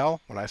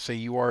URL. When I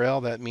say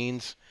URL, that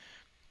means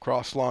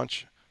cross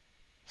launch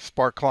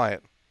Spark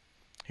client.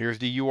 Here's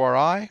the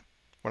URI.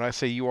 When I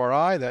say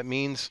URI, that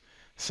means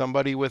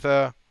somebody with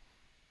a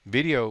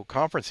video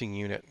conferencing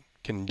unit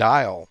can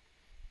dial,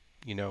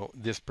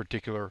 this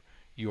particular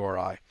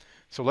URI.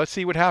 So let's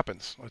see what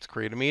happens. Let's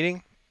create a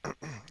meeting.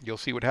 You'll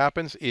see what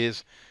happens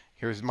is,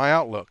 here's my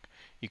Outlook.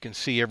 You can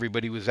see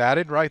everybody was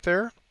added right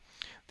there.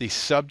 The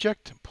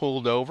subject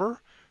pulled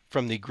over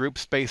from the group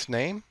space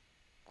name,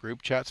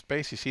 group chat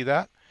space. You see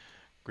that?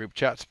 Group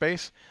chat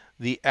space.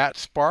 The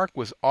 @Spark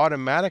was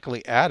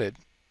automatically added.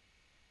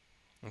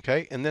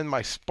 Okay, and then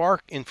my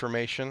Spark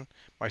information,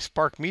 my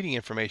Spark meeting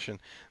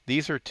information,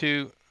 these are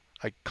two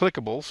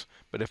clickables,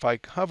 but if I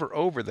hover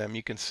over them,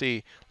 you can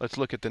see, let's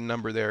look at the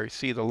number there. You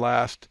see the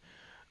last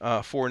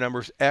four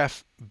numbers,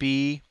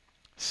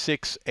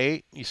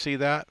 FB68, you see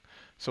that?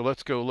 So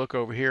let's go look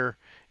over here,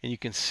 and you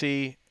can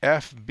see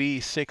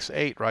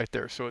FB68 right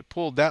there. So it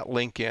pulled that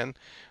link in.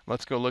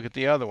 Let's go look at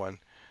the other one.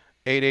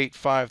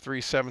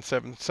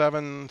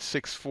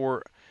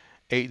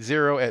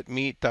 88537776480 at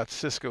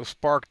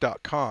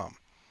meet.ciscospark.com.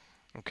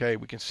 Okay,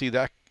 we can see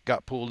that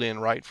got pulled in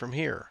right from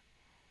here.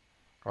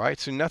 All right,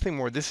 so nothing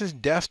more. This is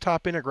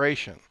desktop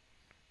integration.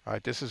 All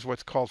right, this is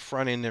what's called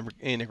front-end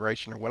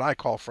integration, or what I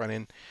call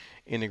front-end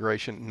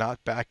integration,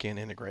 not back-end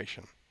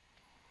integration.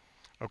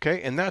 Okay,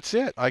 and that's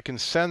it. I can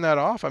send that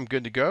off. I'm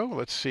good to go.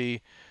 Let's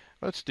see.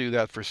 Let's do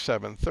that for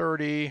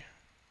 7:30.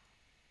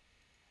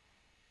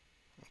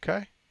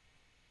 Okay.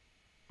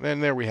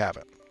 And there we have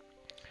it.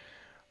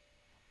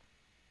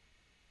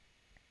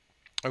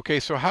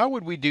 Okay, so how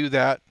would we do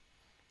that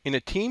in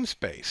a team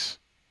space?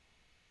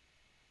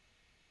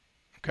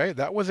 Okay,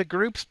 that was a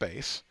group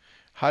space.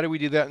 How do we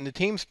do that in the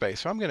team space?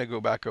 So I'm going to go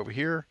back over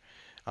here.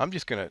 I'm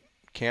just going to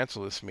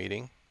cancel this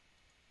meeting.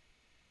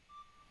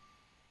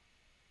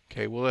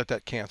 Okay, we'll let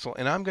that cancel.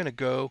 And I'm going to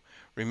go,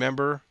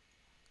 remember,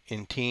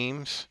 in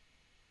Teams,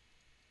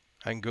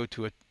 I can go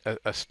to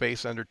a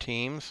space under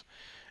Teams.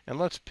 And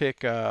let's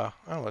pick,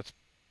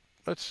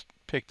 let's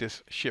pick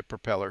this ship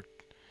propeller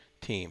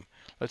team.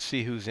 Let's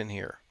see who's in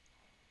here.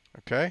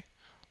 Okay,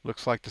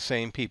 looks like the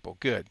same people.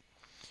 Good.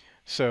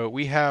 So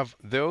we have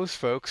those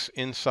folks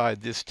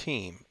inside this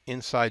team,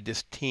 inside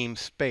this team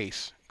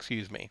space,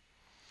 excuse me.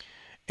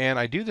 And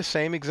I do the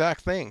same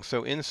exact thing.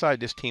 So inside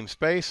this team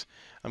space,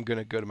 I'm going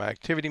to go to my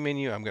activity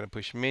menu. I'm going to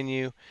push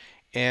menu,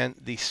 and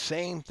the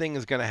same thing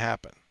is going to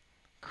happen.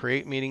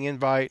 Create meeting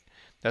invite.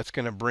 That's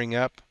going to bring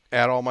up,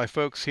 add all my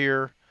folks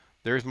here.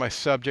 There's my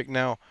subject.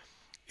 Now,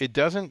 it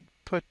doesn't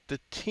put the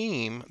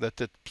team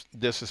that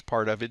this is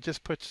part of. It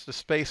just puts the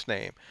space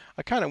name.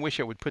 I kind of wish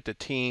it would put the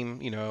team,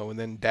 and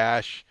then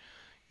dash,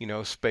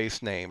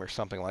 space name or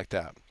something like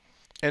that.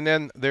 And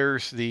then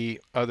there's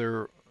the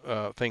other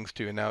things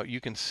too. And now you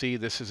can see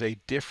this is a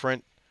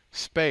different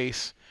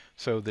space,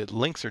 so the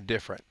links are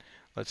different.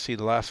 Let's see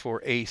the last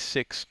four,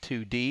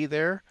 A62D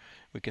there.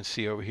 We can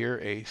see over here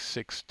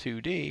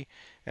A62D,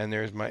 and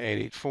there's my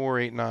 884,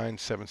 89,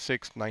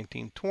 76,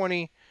 19,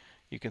 20.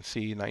 You can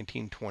see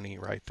 1920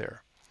 right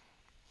there.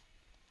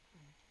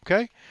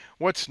 Okay,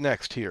 what's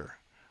next here?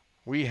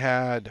 We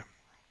had,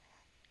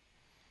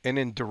 and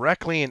then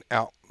directly in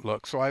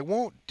Outlook. So I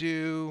won't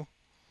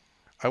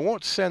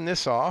send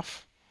this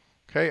off.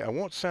 Okay, I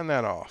won't send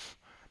that off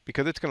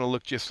because it's going to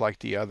look just like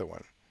the other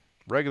one.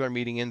 Regular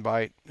meeting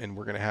invite, and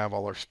we're going to have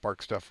all our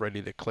Spark stuff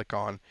ready to click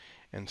on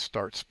and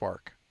start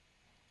Spark.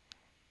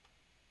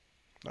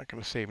 Not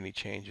going to save any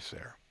changes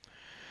there.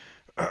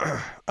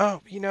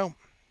 Oh,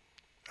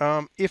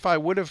 if I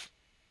would have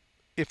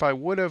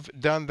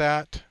done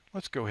that,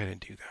 let's go ahead and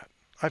do that.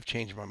 I've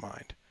changed my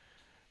mind.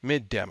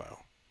 Mid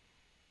demo.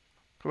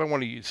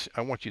 Because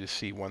I want you to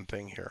see one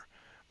thing here.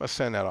 Let's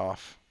send that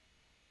off.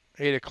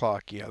 8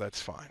 o'clock, yeah,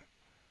 that's fine.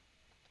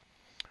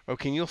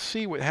 Okay, and you'll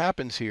see what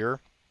happens here.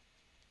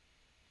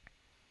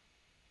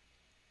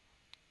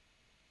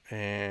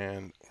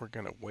 And we're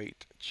going to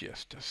wait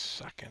just a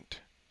second.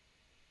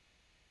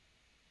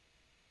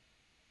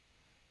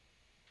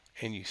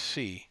 And you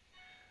see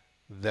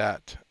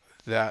that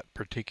that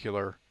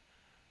particular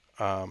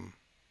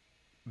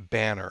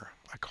banner,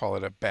 I call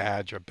it a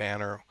badge, a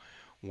banner,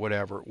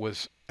 whatever,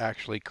 was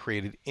actually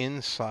created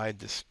inside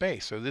the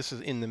space. So this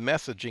is in the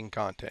messaging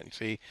content. You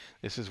see,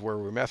 this is where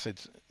we're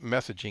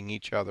messaging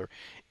each other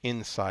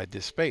inside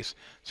this space.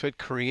 So it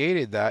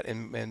created that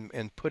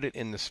and put it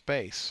in the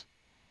space.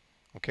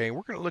 Okay,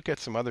 we're going to look at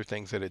some other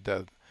things that it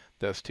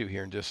does too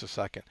here in just a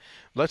second.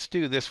 Let's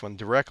do this one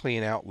directly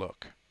in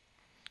Outlook.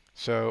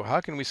 So how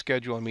can we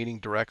schedule a meeting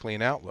directly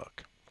in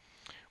Outlook?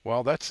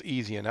 Well, that's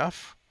easy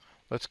enough.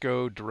 Let's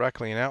go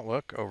directly in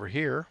Outlook over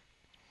here.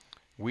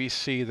 We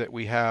see that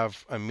we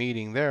have a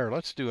meeting there.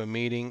 Let's do a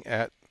meeting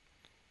at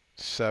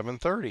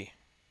 7:30.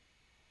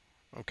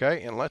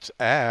 Okay, and let's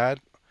add,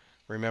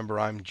 remember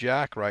I'm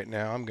Jack right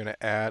now, I'm going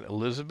to add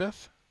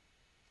Elizabeth.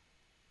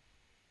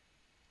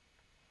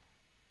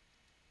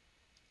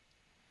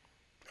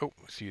 Oh,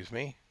 excuse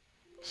me.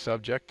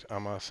 Subject,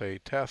 I'm going to say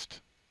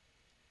test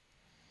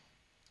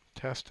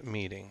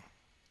meeting.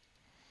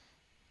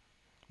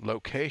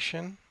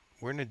 Location,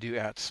 we're going to do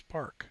at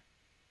Spark.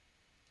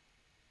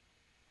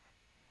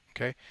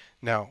 Okay,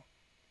 now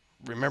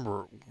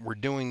remember we're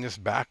doing this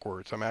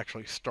backwards. I'm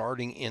actually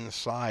starting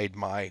inside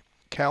my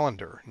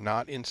calendar,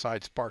 not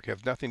inside Spark. It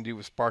has nothing to do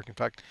with Spark. In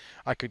fact,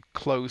 I could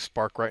close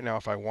Spark right now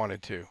if I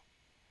wanted to.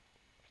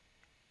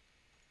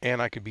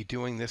 And I could be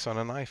doing this on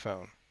an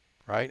iPhone,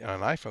 right?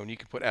 On an iPhone, you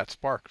could put at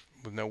Spark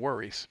with no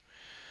worries.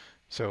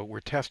 So we're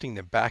testing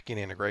the back-end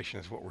integration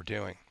is what we're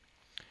doing.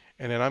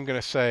 And then I'm going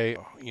to say,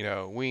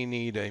 we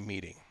need a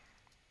meeting.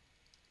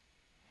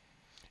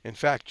 In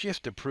fact,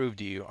 just to prove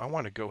to you, I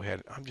want to go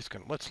ahead.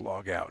 Let's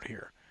log out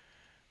here.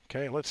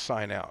 Okay, let's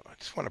sign out. I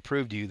just want to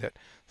prove to you that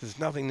this has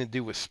nothing to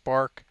do with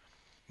Spark,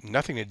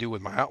 nothing to do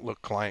with my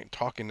Outlook client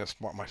talking to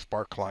my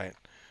Spark client.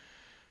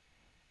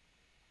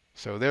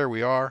 So there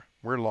we are.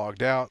 We're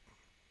logged out.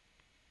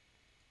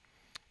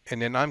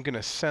 And then I'm going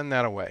to send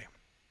that away.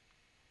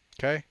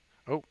 Okay.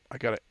 Oh, I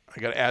got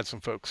to add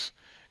some folks.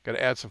 Got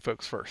to add some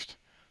folks first.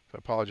 So I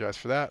apologize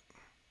for that.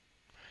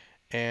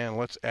 And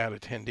let's add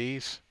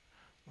attendees.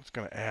 I'm just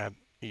going to add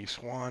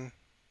East 1.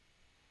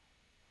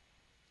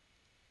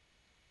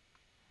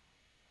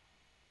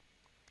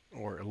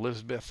 Or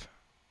Elizabeth.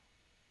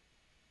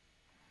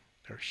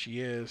 There she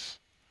is.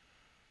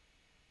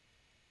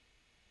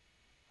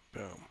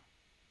 Boom.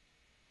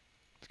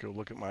 Let's go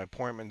look at my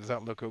appointment. Does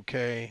that look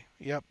okay?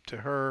 Yep, to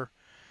her.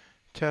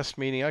 Test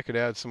meeting. I could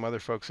add some other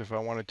folks if I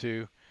wanted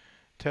to.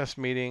 Test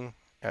meeting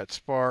at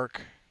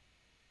Spark.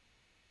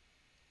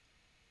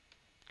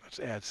 Let's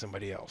add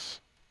somebody else.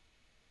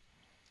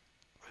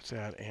 Let's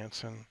add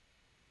Anson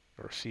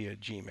Garcia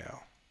Gmail.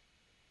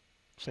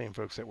 Same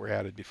folks that were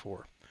added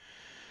before.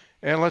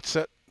 And let's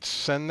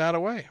send that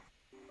away.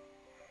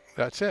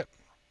 That's it.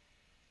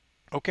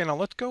 Okay, now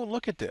let's go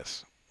look at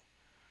this.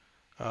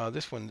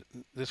 This one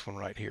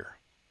right here.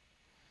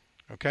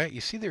 Okay,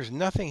 you see there's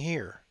nothing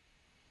here.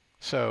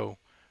 So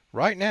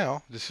right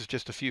now, this is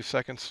just a few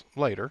seconds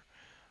later.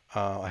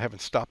 I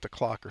haven't stopped the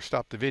clock or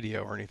stopped the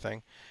video or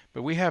anything,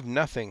 but we have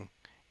nothing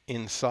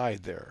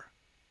inside there.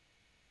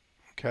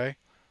 Okay,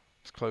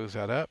 let's close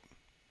that up.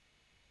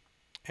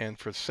 And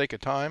for the sake of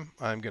time,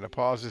 I'm going to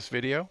pause this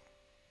video.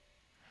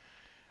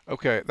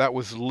 Okay, that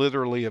was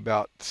literally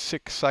about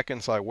 6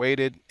 seconds I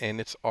waited,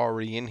 and it's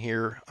already in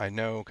here. I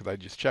know because I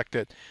just checked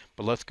it,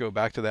 but let's go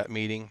back to that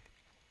meeting.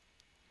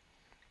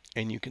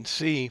 And you can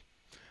see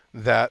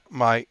that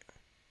my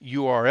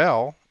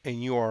URL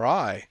and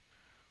URI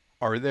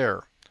are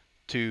there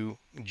to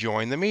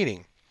join the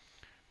meeting.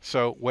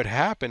 So what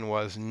happened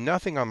was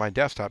nothing on my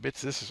desktop.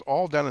 This is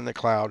all done in the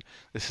cloud.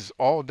 This is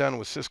all done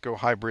with Cisco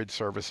hybrid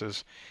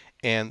services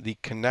and the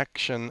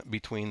connection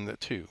between the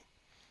two.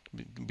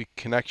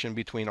 Connection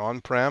between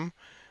on-prem,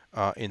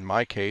 in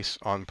my case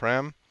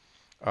on-prem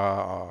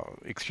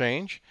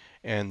Exchange,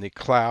 and the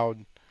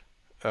cloud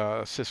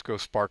Cisco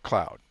Spark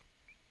Cloud.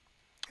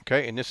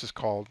 Okay, and this is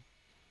called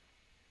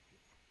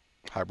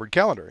hybrid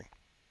calendaring.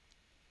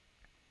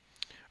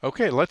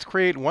 Okay, let's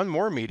create one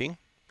more meeting.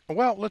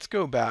 Well, let's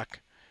go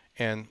back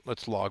and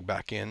let's log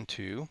back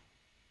into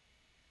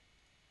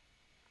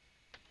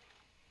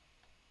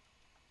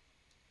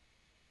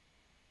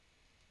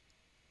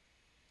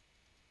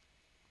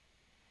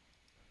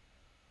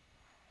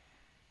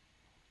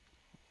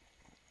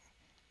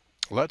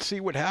let's see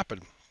what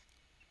happened,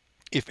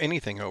 if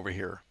anything, over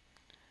here.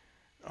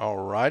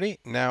 Alrighty,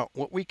 now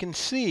what we can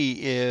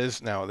see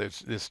is, now there's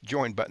this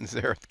join buttons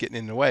there getting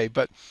in the way,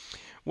 but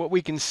what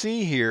we can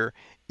see here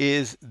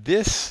is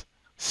this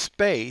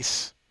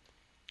space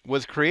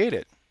was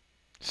created.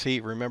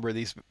 See, remember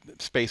these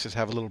spaces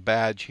have a little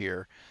badge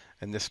here,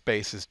 and this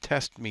space is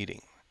test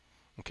meeting.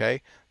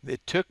 Okay,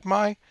 it took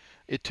my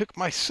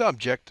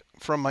subject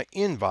from my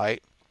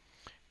invite,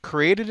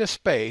 created a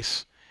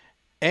space,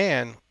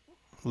 and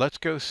let's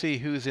go see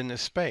who's in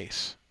this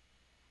space.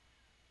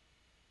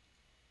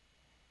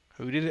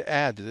 Who did it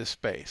add to this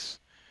space?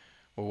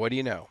 Well, what do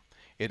you know?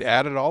 It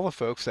added all the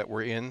folks that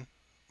were in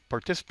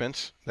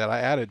participants that I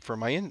added for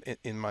my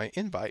in my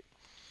invite.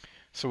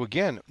 So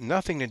again,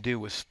 nothing to do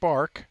with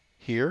Spark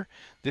here.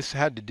 This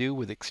had to do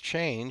with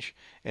Exchange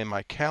and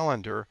my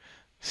calendar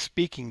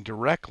speaking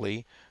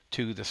directly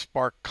to the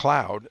Spark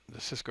Cloud,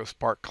 the Cisco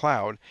Spark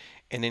Cloud,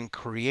 and in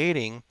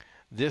creating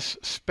this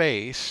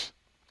space,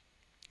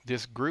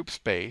 this group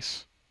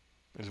space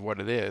is what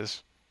it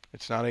is.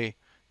 It's not a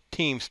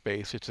team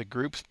space, it's a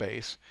group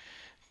space.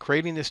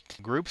 Creating this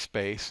group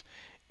space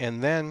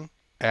and then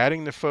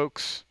adding the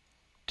folks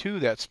to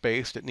that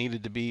space that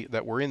needed to be,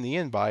 that were in the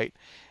invite,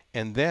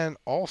 and then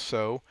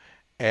also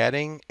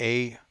adding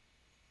a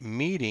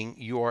meeting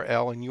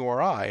URL and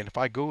URI. And if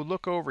I go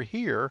look over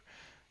here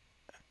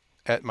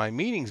at my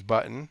meetings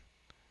button,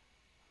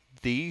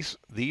 these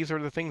are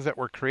the things that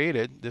were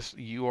created, this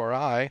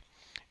URI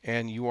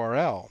and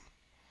URL.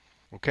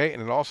 Okay,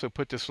 and it also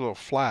put this little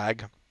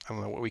flag, I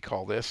don't know what we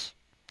call this,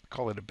 I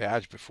called it a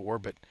badge before,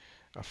 but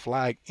a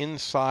flag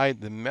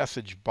inside the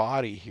message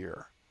body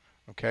here.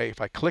 Okay,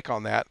 if I click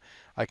on that,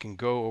 I can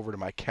go over to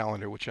my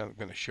calendar, which I'm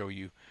going to show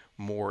you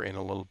more in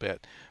a little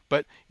bit.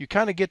 But you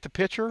kind of get the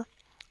picture.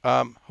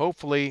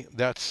 Hopefully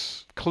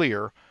that's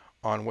clear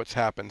on what's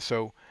happened.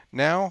 So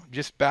now,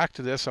 just back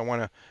to this, I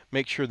want to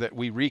make sure that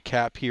we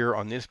recap here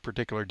on this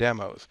particular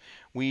demos.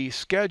 We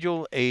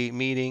schedule a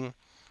meeting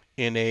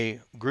in a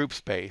group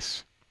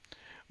space.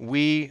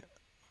 We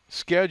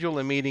schedule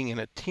a meeting in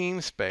a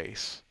team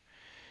space.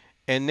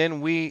 And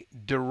then we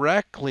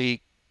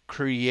directly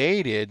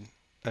created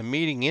a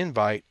meeting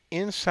invite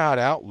inside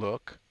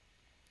Outlook,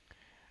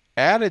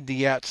 added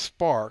the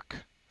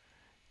 @Spark,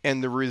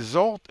 and the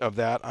result of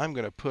that I'm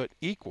going to put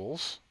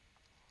equals.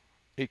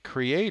 It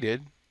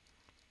created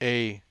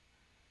a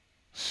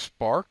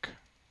Spark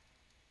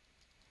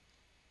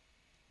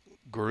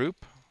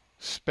group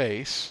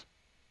space,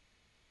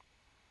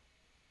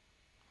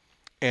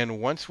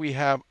 and once we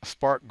have a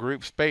Spark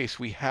group space,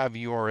 we have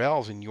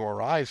URLs and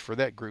URIs for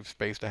that group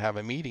space to have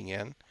a meeting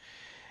in.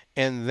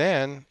 And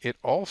then it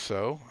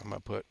also, I'm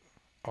going to put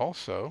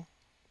also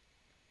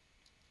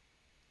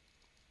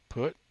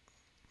put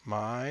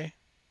my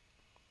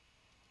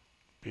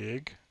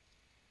big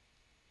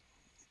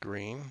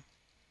green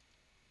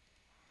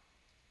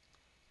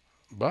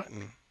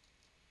button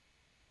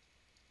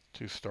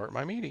to start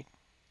my meeting.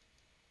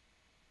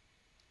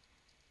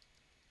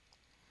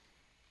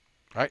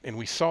 Right, and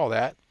we saw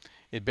that.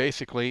 It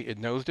basically, it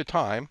knows the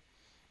time,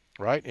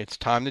 right? It's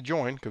time to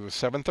join because it's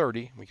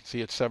 7:30. We can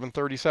see it's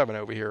 7:37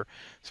 over here.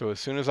 So as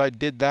soon as I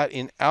did that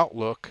in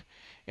Outlook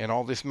and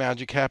all this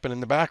magic happened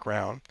in the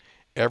background,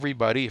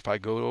 everybody, if I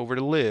go over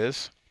to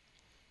Liz,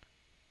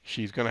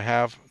 she's going to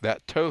have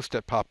that toast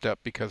that popped up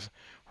because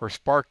her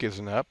Spark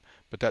isn't up,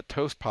 but that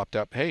toast popped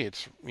up. Hey,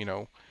 it's, you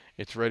know,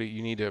 it's ready.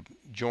 You need to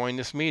join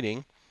this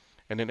meeting.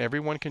 And then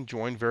everyone can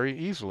join very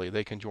easily.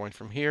 They can join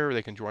from here.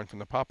 They can join from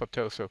the pop-up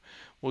toast. So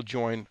we'll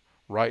join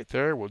right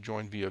there. We'll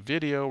join via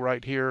video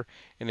right here.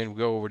 And then we'll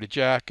go over to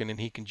Jack, and then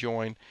he can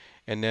join.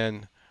 And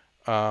then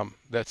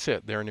that's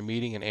it. They're in a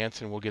meeting, and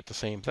Anson will get the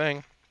same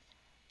thing.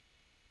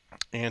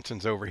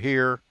 Anson's over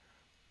here.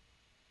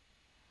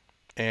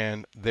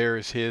 And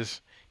there's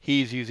his,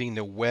 he's using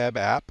the web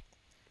app.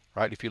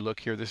 Right? If you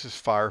look here, this is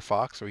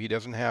Firefox. So he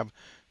doesn't have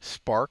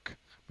Spark,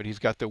 but he's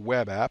got the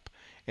web app.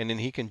 And then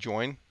he can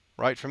join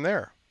right from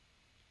there.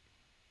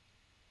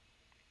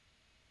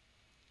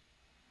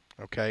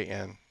 Okay,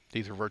 and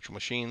these are virtual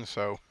machines,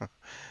 so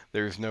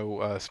there's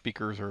no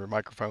speakers or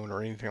microphone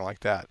or anything like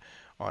that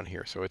on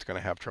here, so it's going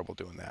to have trouble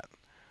doing that.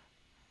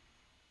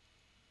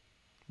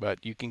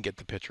 But you can get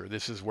the picture.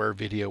 This is where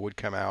video would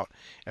come out.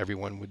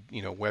 Everyone would,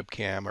 you know,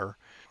 webcam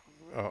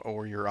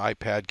or your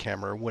iPad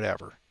camera or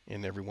whatever,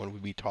 and everyone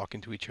would be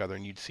talking to each other,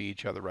 and you'd see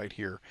each other right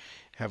here.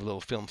 Have a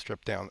little film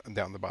strip down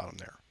the bottom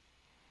there.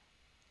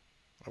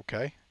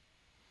 Okay.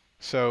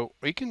 So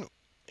we can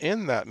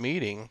end that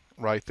meeting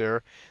right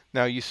there.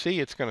 Now you see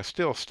it's going to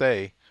still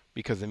stay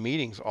because the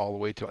meeting's all the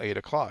way till 8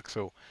 o'clock.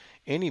 So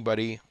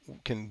anybody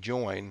can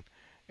join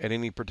at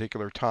any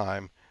particular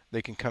time.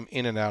 They can come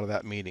in and out of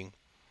that meeting.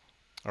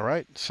 All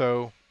right.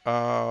 So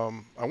I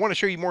want to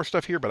show you more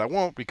stuff here, but I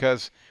won't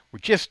because we're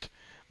just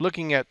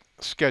looking at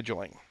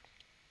scheduling.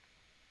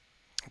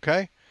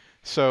 Okay.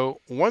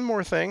 So one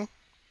more thing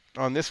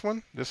on this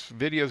one. This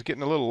video is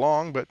getting a little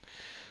long, but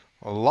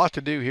a lot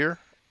to do here.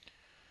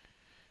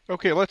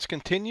 Okay, let's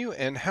continue.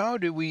 And how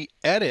do we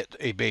edit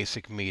a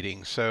basic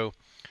meeting? So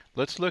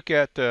Let's look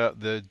at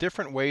the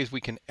different ways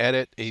we can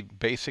edit a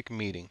basic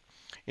meeting.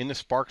 In the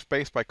Spark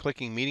space by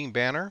clicking Meeting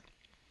Banner,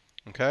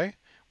 okay?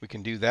 We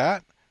can do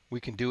that. We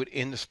can do it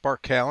in the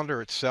Spark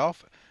calendar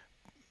itself.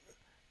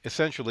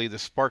 Essentially, the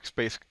Spark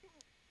space,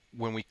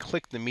 when we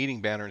click the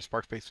Meeting Banner in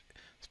Spark space,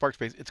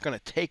 it's going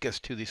to take us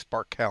to the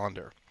Spark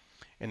calendar.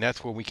 And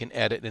that's where we can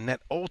edit, and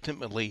that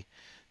ultimately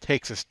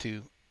takes us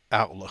to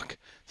Outlook.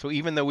 So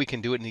even though we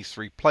can do it in these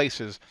three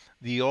places,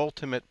 the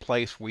ultimate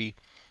place we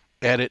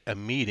edit a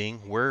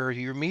meeting, where are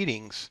your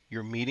meetings?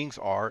 Your meetings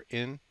are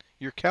in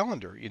your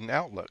calendar in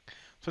Outlook.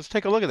 So let's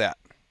take a look at that.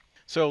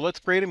 So let's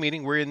create a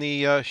meeting. We're in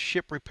the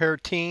ship repair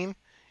team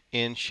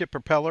in ship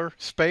propeller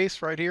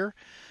space right here.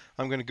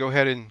 I'm going to go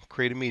ahead and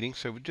create a meeting.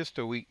 So just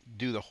so we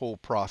do the whole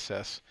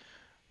process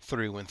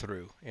through and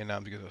through. And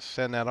I'm going to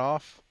send that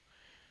off.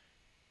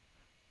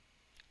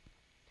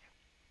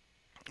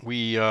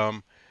 We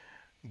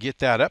get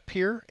that up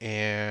here,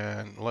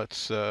 and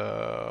let's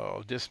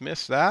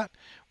dismiss that.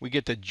 We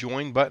get the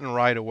join button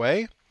right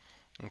away.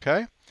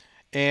 Okay.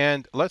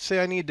 And let's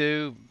say I need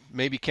to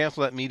maybe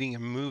cancel that meeting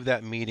and move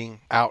that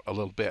meeting out a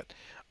little bit.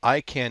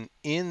 I can,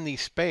 in the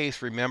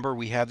space, remember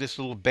we have this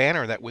little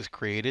banner that was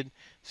created.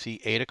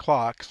 See, 8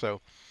 o'clock. So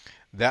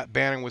that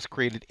banner was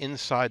created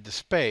inside the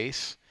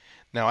space.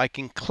 Now I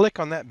can click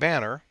on that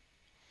banner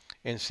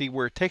and see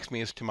where it takes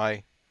me is to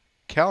my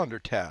calendar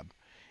tab.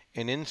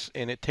 And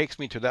it takes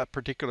me to that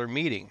particular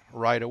meeting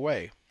right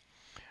away.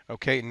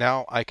 Okay,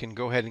 now I can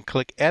go ahead and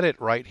click edit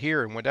right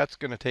here. And what that's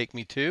going to take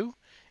me to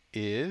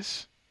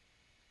is,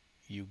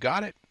 you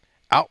got it,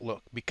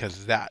 Outlook,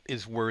 because that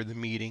is where the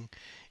meeting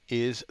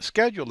is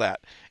scheduled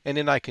at. And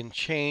then I can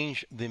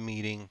change the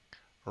meeting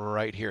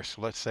right here.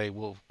 So let's say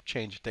we'll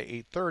change it to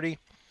 8:30.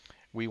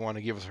 We want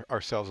to give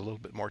ourselves a little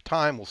bit more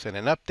time. We'll send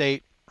an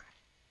update.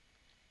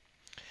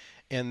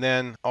 And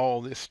then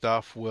all this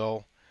stuff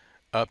will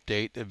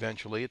update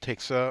eventually. It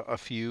takes a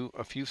few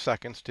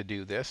seconds to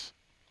do this.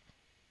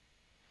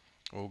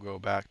 We'll go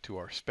back to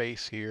our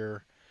space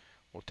here.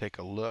 We'll take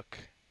a look.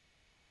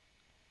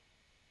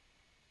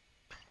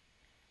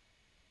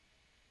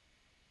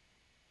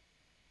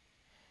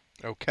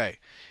 Okay,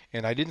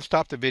 and I didn't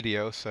stop the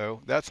video,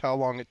 so that's how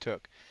long it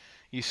took.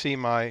 You see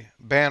my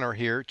banner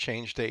here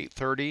changed to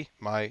 8:30.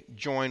 My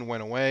join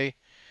went away,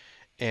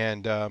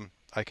 and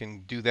I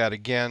can do that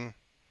again.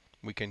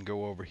 We can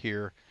go over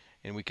here,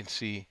 and we can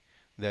see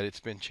that it's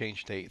been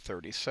changed to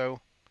 8:30. So,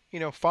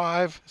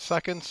 5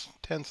 seconds,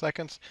 10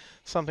 seconds,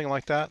 something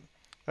like that.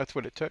 That's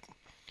what it took.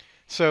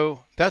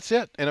 So that's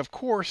it. And of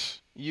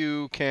course,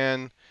 you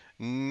can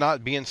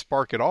not be in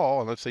Spark at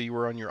all. And let's say you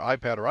were on your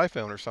iPad or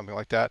iPhone or something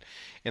like that.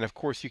 And of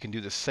course, you can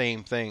do the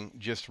same thing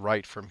just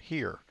right from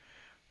here,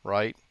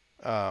 right?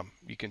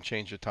 You can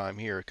change the time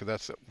here because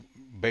that's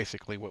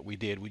basically what we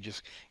did. We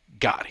just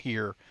got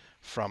here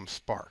from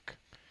Spark.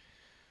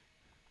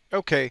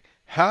 Okay,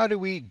 how do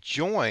we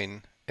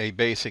join a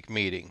basic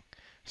meeting?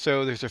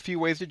 So there's a few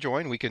ways to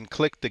join. We can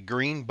click the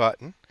green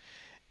button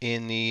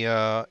in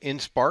the in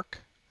Spark,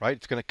 right?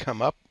 It's going to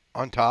come up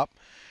on top.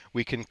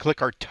 We can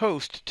click our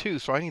toast too,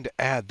 so I need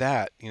to add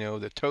that.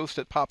 The toast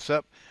that pops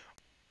up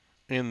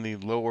in the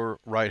lower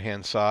right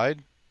hand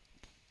side.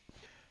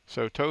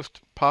 So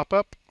toast pop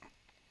up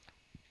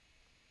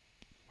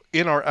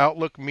in our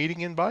Outlook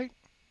meeting invite.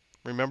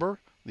 Remember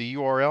the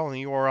URL and the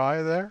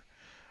URI there,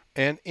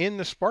 and in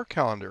the Spark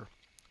calendar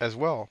as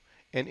well,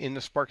 and in the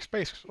Spark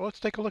space. So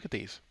let's take a look at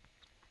these.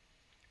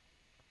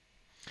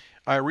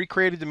 I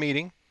recreated the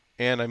meeting,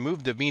 and I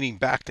moved the meeting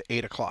back to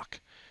 8 o'clock.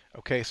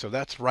 Okay, so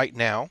that's right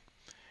now.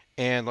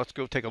 And let's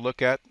go take a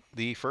look at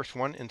the first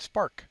one in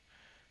Spark.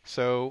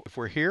 So if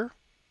we're here,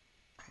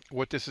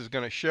 what this is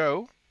going to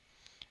show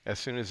as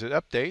soon as it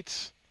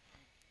updates,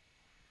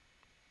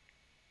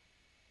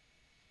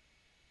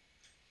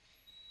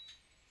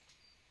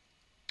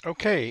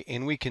 okay,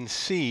 and we can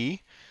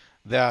see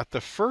that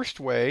the first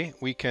way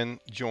we can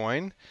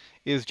join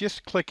is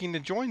just clicking the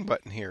join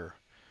button here.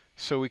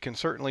 So we can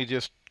certainly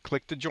just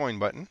click the join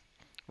button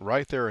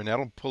right there, and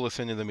that'll pull us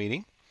into the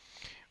meeting.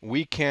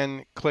 We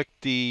can click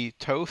the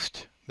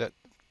toast that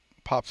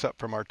pops up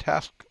from our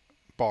task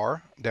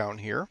bar down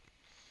here.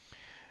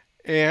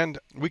 And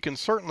we can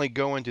certainly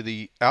go into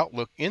the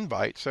Outlook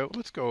invite. So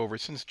let's go over,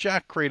 since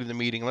Jack created the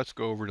meeting, let's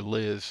go over to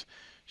Liz.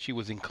 She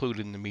was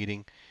included in the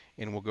meeting,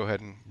 and we'll go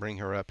ahead and bring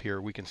her up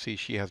here. We can see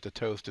she has the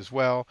toast as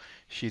well.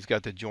 She's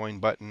got the join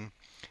button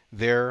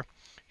there.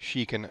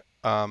 She can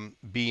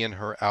be in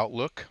her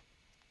Outlook.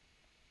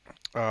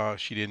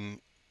 She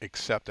didn't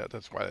accept that.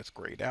 That's why that's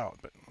grayed out.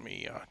 But let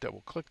me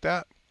double click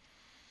that.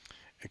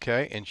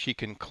 Okay, and she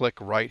can click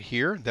right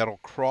here. That'll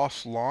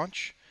cross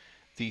launch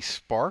the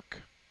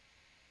Spark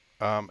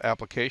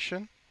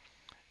application,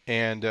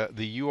 and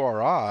the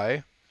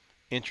URI.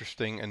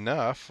 Interesting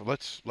enough,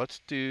 let's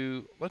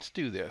do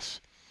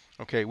this.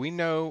 Okay, we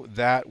know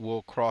that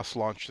will cross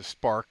launch the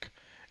Spark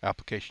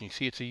application. You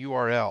see, it's a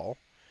URL,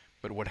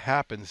 but what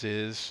happens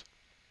is,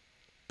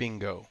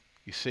 bingo.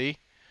 You see,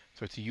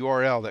 so it's a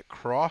URL that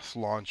cross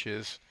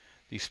launches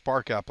the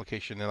Spark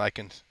application, and I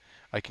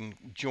can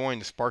join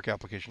the Spark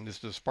application. This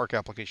is the Spark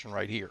application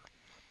right here.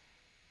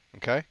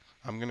 Okay,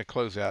 I'm going to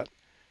close that.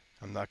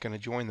 I'm not going to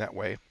join that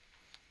way.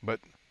 But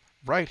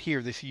right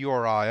here, this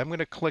URI, I'm going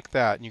to click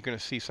that, and you're going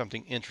to see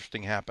something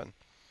interesting happen.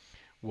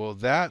 Will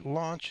that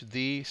launch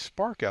the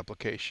Spark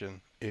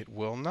application? It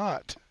will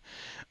not.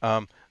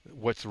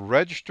 What's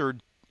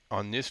registered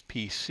on this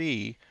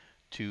PC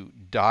to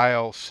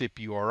dial SIP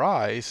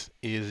URIs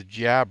is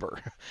Jabber.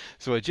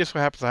 So it just so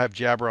happens I have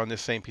Jabber on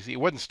this same PC. It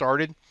wasn't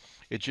started.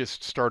 It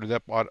just started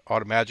up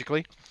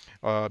automatically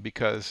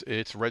because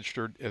it's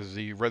registered as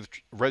the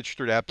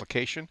registered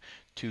application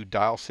to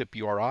dial SIP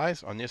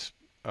URIs on this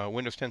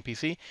Windows 10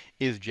 PC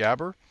is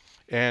Jabber.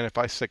 And if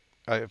I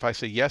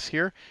say yes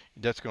here,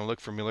 that's going to look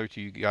familiar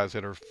to you guys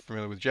that are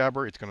familiar with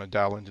Jabber. It's going to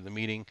dial into the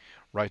meeting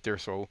right there.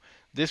 So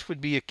this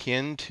would be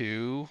akin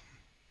to,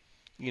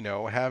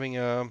 having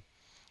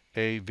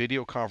a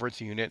video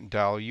conference unit and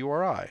dial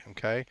URI.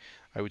 Okay,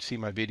 I would see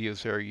my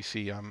videos there. You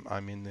see,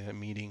 I'm in the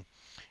meeting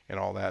and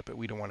all that, but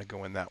we don't want to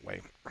go in that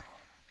way.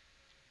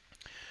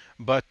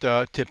 But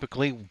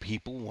typically,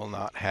 people will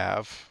not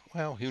have.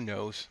 Well, who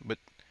knows? But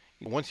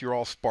once you're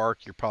all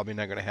Spark, you're probably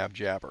not going to have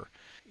Jabber.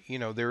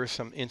 There are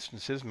some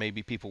instances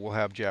maybe people will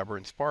have Jabber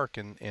and Spark,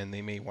 and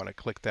they may want to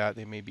click that.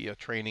 There may be a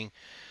training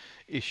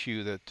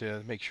issue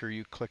that make sure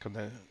you click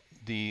on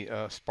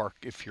the Spark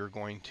if you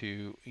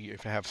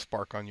have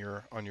Spark on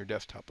your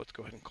desktop. Let's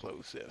go ahead and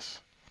close this.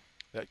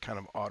 That kind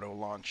of auto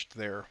launched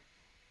there.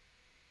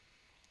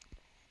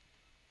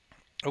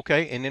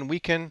 Okay, and then we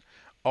can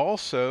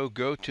also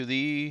go to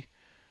the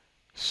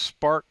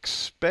Spark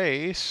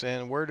space,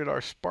 and where did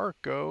our Spark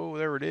go?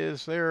 There it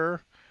is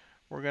there.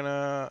 We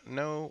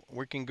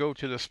can go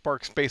to the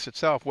Spark space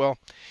itself. Well,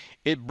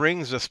 it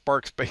brings the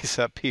Spark space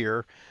up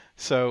here.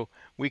 So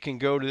we can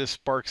go to this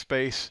Spark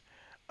space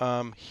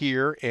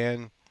here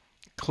and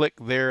click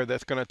there.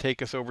 That's going to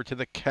take us over to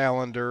the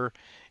calendar.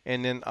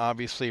 And then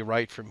obviously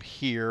right from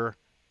here,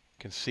 you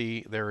can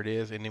see there it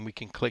is. And then we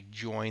can click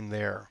join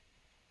there.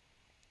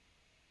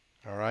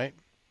 All right.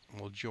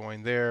 We'll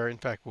join there. In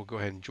fact, we'll go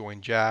ahead and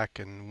join Jack.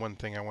 And one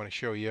thing I want to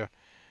show you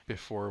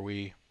before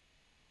we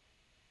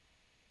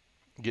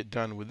get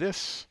done with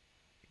this,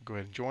 go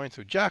ahead and join.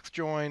 So Jack's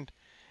joined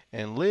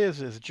and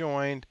Liz is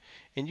joined,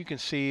 and you can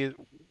see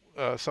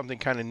something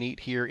kind of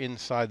neat here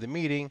inside the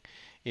meeting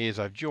is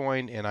I've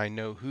joined and I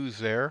know who's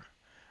there,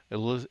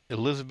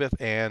 Elizabeth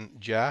and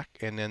Jack,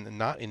 and then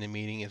not in the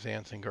meeting is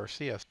Anson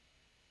Garcia.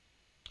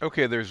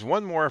 Okay, there's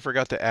one more I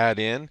forgot to add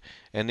in,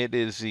 and it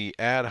is the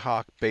ad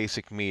hoc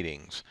basic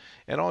meetings.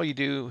 And all you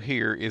do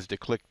here is to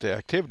click the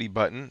activity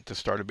button to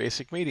start a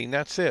basic meeting.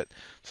 That's it.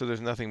 So there's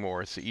nothing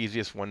more. It's the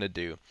easiest one to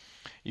do.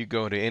 You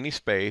go to any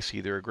space,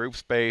 either a group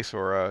space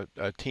or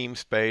a team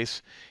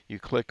space. You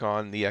click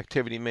on the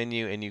activity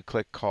menu and you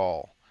click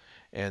call.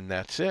 And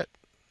that's it.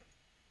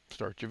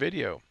 Start your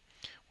video.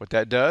 What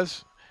that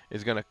does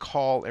is going to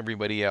call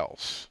everybody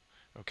else.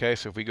 Okay,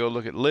 so if we go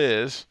look at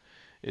Liz,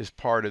 is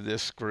part of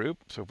this group.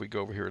 So if we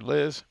go over here,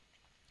 Liz,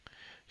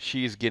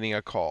 she's getting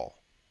a call.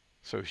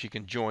 So she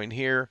can join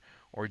here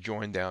or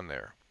join down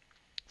there.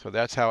 So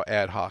that's how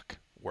ad hoc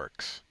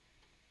works.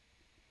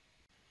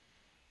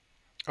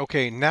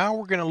 Okay, now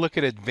we're going to look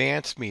at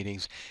advanced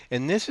meetings.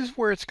 And this is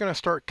where it's going to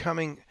start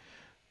coming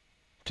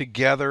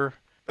together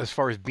as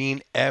far as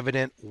being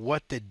evident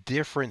what the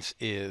difference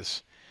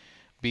is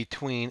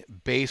between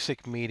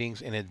basic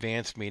meetings and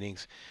advanced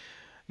meetings.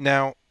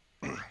 Now,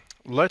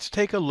 let's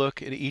take a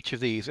look at each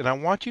of these, and I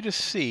want you to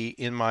see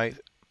in my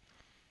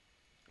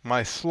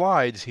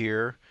slides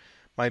here,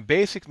 my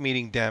basic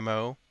meeting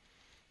demo,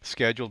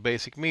 scheduled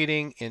basic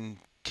meeting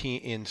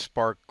in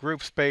Spark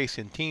group space,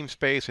 in team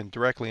space, and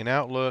directly in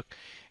Outlook,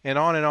 and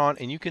on,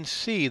 and you can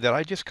see that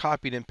I just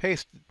copied and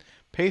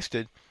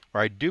pasted,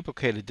 or I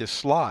duplicated this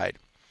slide.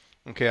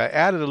 Okay, I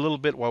added a little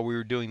bit while we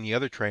were doing the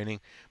other training,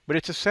 but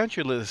it's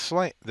essentially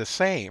the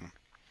same.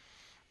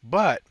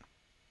 But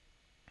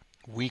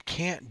we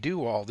can't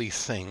do all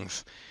these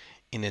things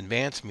in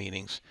advanced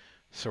meetings,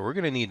 so we're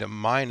going to need to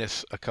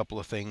minus a couple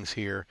of things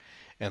here,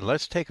 and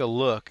let's take a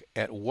look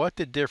at what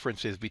the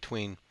difference is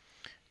between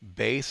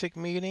basic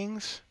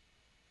meetings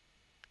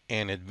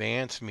and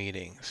advanced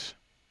meetings.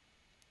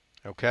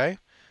 Okay,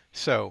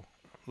 so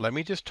let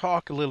me just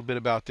talk a little bit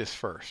about this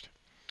first.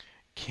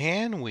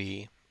 Can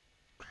we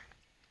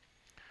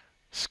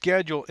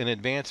schedule an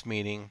advanced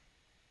meeting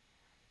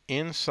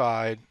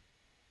inside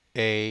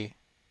a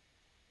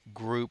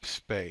group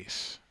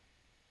space?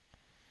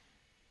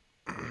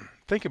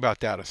 Think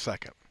about that a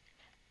second.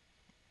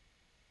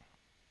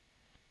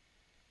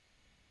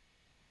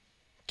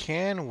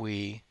 Can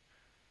we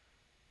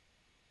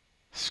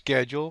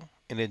schedule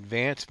an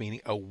advanced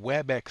meeting, a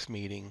Webex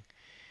meeting,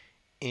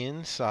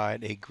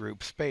 inside a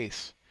group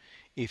space?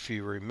 If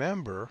you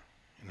remember,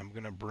 and I'm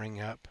going to bring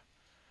up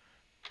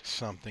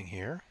something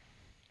here.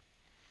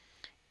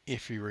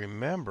 If you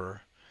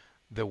remember,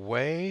 the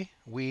way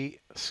we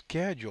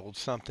scheduled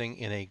something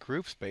in a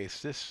group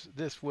space,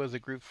 this was a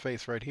group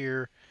space right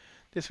here.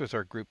 This was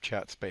our group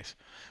chat space.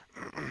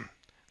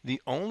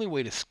 The only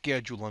way to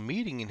schedule a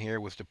meeting in here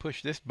was to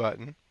push this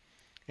button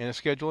and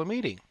schedule a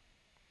meeting.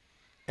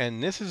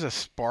 And this is a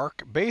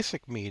Spark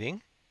basic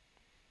meeting.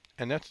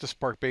 and that's the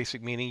Spark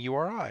Basic Meeting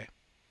URI.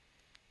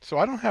 So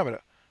I don't have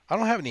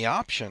any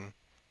option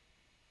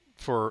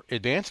for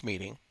advanced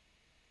meeting.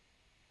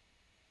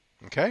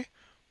 Okay?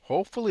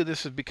 Hopefully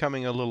this is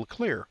becoming a little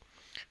clear.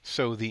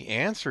 So the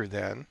answer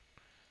then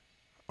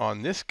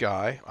on this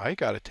guy, I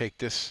got to take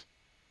this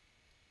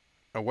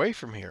away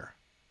from here.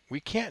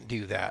 We can't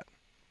do that.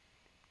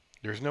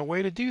 There's no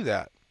way to do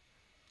that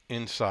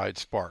inside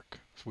Spark.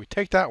 So we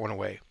take that one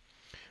away.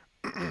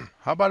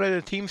 How about in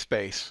a team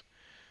space?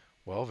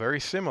 Well, very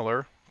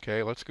similar.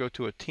 Okay, let's go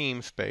to a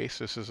team space.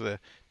 This is the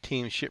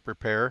team ship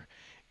repair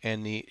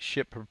and the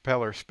ship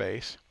propeller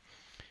space.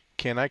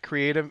 Can I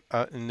create an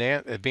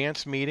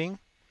advanced meeting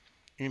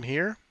in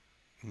here?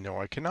 No,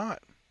 I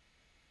cannot.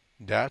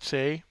 That's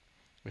if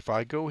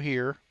I go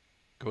here,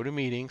 go to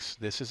meetings,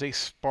 this is a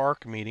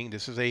Spark meeting.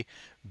 This is a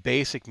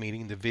basic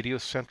meeting, the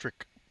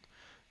video-centric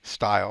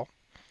style,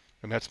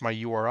 and that's my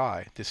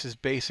URI. This is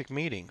basic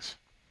meetings.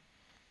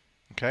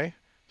 Okay,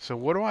 so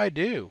what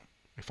do?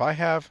 If I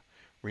have,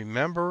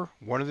 remember,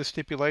 one of the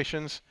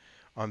stipulations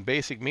on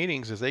basic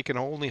meetings is they can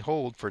only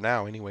hold, for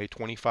now anyway,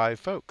 25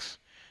 folks,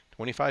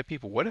 25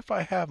 people. What if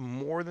I have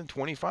more than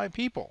 25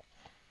 people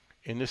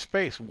in this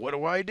space? What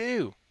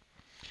do?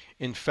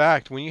 In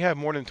fact, when you have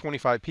more than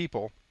 25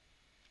 people,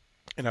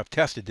 and I've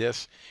tested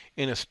this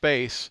in a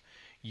space,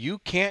 you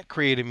can't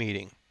create a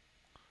meeting.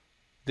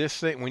 This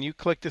thing, when you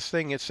click this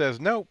thing, it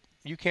says, nope,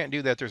 you can't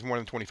do that. There's more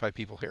than 25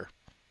 people here.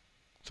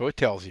 So it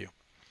tells you.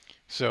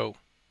 So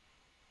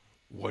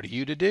what are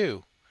you to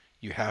do?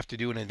 You have to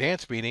do an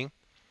advanced meeting.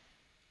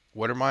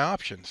 What are my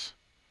options?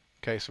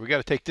 Okay, so we got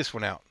to take this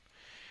one out.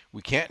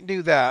 We can't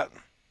do that.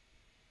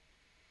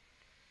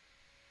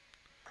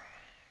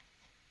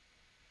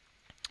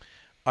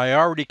 I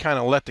already kind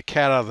of let the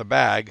cat out of the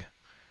bag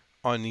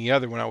on the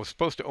other one. I was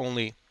supposed to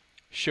only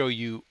show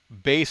you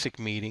basic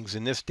meetings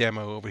in this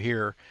demo over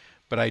here,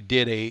 but I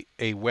did a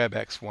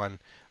Webex one.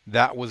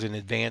 That was an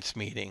advanced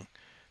meeting.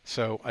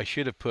 So I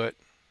should have put,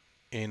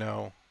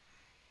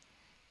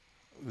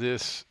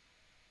 this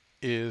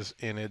is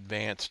an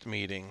advanced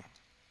meeting.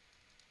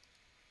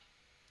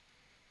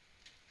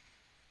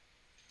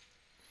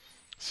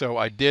 So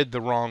I did the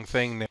wrong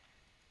thing there.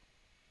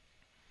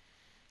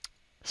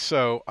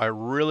 So I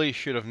really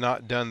should have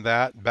not done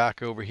that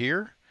back over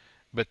here,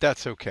 but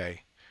that's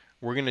okay.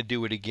 We're going to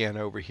do it again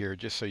over here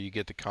just so you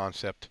get the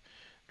concept,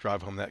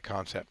 drive home that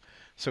concept.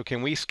 So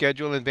can we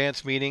schedule an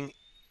advanced meeting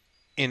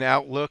in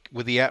Outlook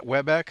with the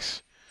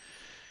Webex?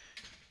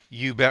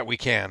 You bet we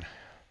can.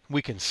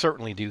 We can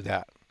certainly do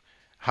that.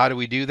 How do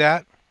we do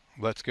that?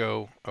 Let's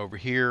go over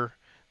here.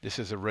 This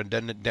is a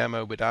redundant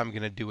demo, but I'm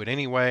going to do it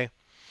anyway.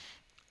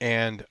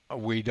 And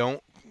we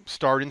don't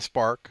start in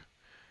Spark.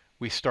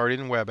 We start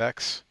in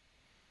Webex,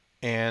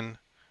 and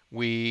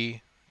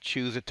we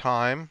choose a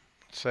time,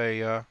 say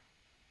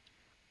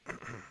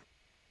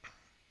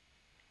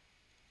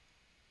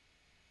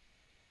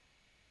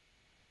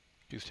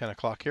use 10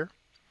 o'clock here,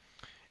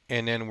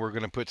 and then we're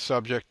going to put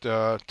subject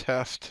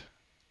test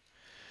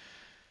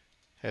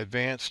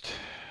advanced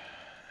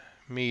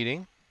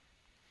meeting,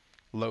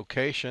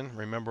 location.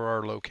 Remember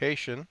our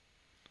location.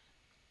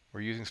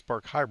 We're using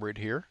Spark Hybrid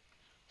here,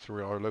 so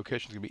our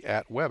location is going to be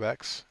at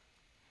Webex.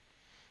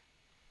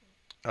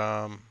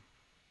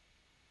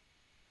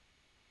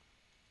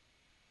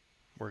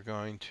 We're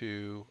going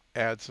to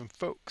add some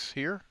folks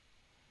here.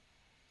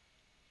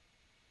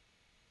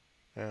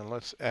 And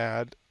let's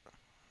add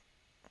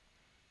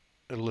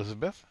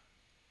Elizabeth.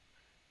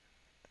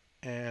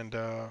 And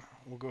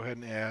we'll go ahead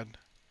and add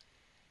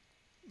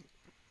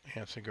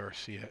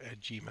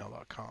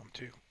HansonGarcia@gmail.com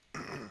too.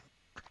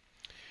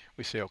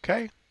 We say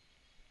OK.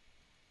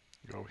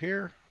 Go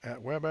here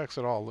at Webex.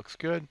 It all looks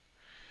good.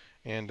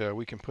 And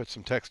we can put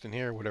some text in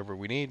here, whatever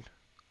we need.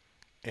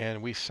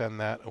 And we send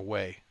that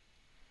away.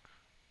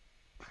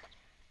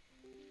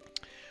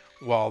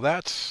 While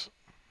that's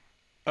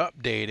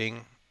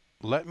updating,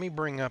 let me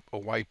bring up a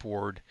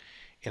whiteboard,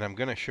 and I'm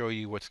going to show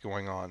you what's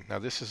going on. Now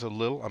this is I'm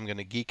going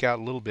to geek out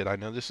a little bit. I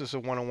know this is a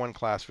one-on-one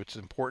class, which is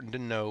important to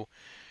know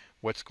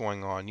what's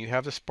going on. You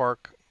have the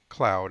Spark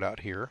Cloud out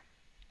here.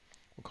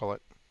 We'll call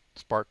it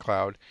Spark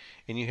Cloud.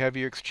 And you have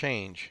your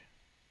Exchange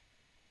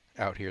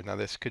out here. Now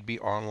this could be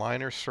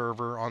online or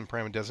server,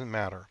 on-prem, it doesn't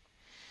matter.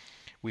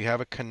 We have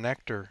a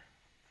connector,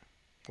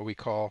 what we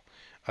call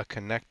a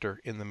connector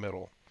in the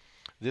middle.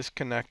 This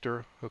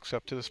connector hooks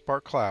up to the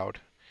Spark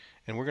Cloud,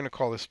 and we're going to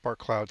call this Spark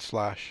Cloud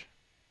 /Webex.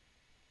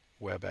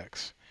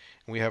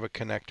 And we have a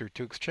connector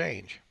to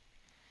Exchange.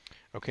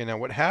 Okay, now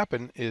what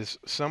happened is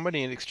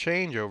somebody in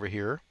Exchange over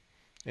here,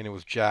 and it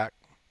was Jack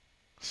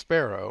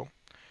Sparrow,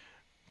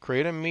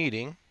 create a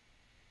meeting,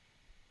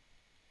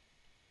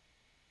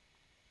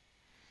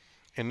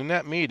 and in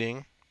that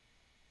meeting,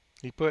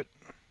 he put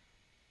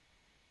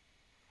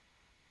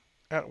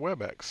at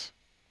Webex.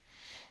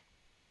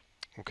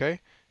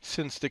 Okay,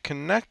 since the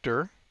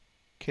connector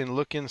can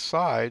look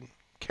inside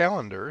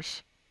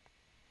calendars,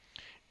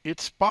 it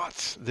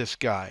spots this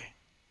guy.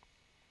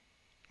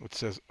 It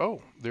says,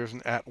 oh, there's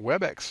an at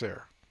Webex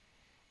there,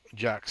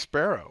 Jack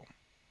Sparrow.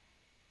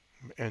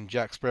 and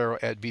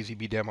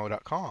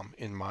jacksparrow@vzbdemo.com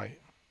in my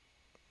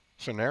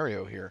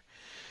scenario here.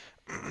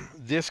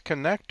 This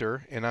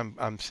connector, and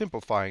I'm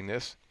simplifying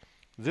this,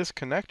 this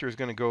connector is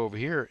going to go over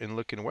here and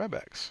look in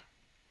Webex.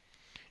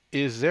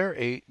 Is there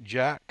a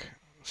Jack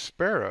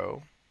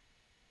Sparrow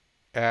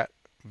at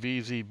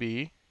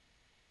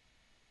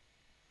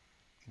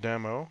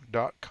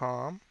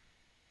vzbdemo.com,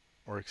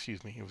 or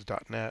excuse me, it was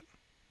 .net.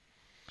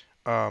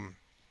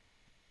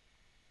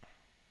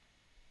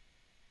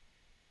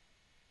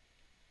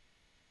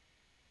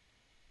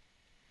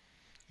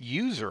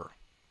 User,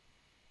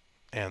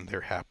 and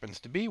there happens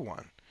to be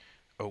one.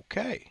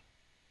 Okay,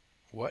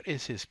 what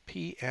is his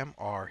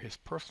PMR, his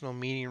personal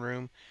meeting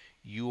room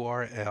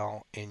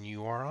URL and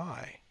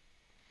URI?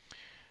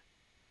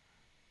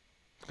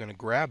 I'm going to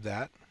grab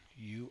that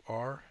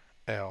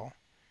URL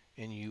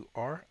and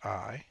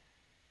URI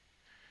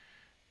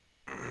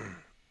and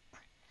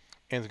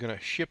it's going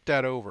to ship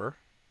that over.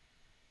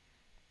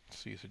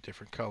 Let's use a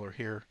different color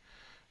here.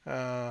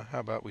 How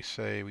about we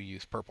say we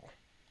use purple?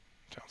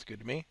 Sounds good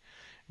to me.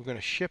 We're going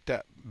to ship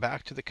that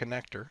back to the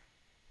connector,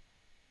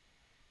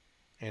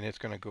 and it's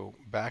going to go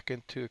back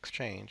into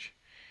Exchange,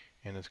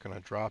 and it's going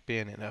to drop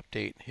in and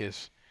update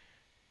his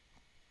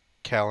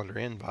calendar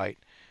invite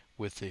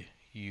with the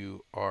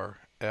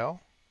URL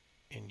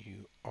and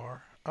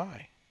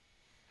URI.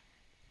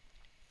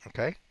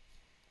 Okay,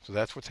 so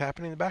that's what's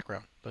happening in the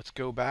background. Let's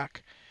go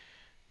back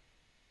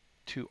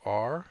to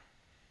our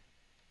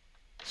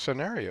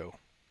scenario.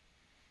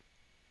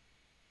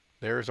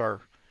 There's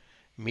our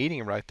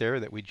meeting right there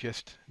that we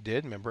just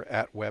did, remember,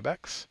 at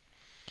Webex.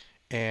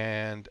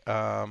 And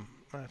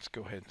let's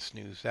go ahead and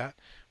snooze that.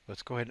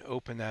 Let's go ahead and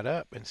open that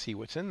up and see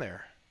what's in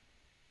there.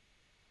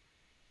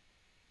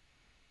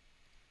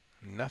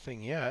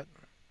 Nothing yet.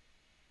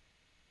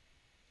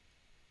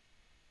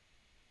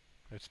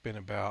 It's been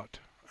about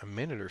a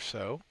minute or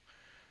so.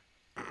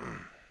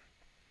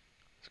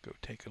 Let's go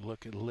take a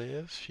look at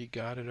Liz. She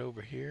got it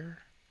over here.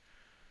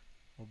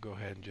 We'll go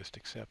ahead and just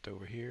accept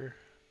over here.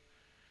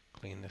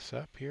 Clean this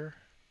up here.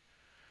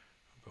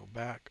 Go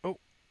back. Oh,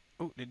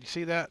 did you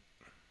see that?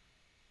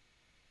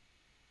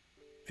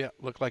 Yeah,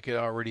 looked like it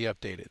already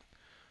updated.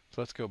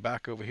 So let's go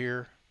back over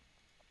here.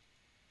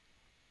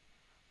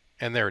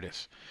 And there it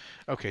is.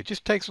 Okay,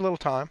 just takes a little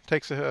time.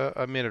 Takes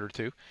a minute or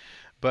two.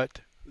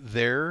 But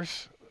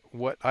there's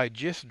what I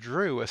just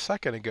drew a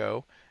second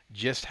ago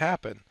just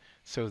happened.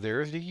 So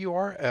there's the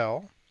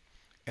URL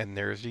and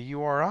there's the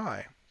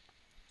URI.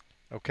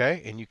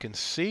 Okay, and you can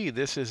see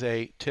this is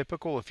a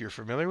typical, if you're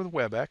familiar with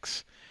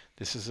Webex,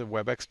 this is a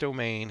Webex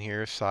domain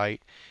here,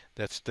 site.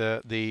 That's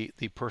the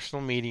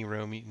personal meeting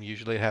room.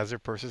 Usually it has their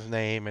person's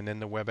name and then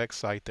the Webex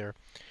site there.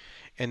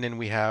 And then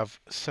we have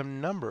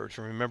some numbers.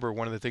 Remember,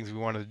 one of the things we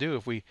wanted to do,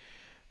 if we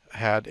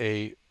had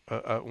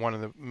one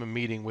of the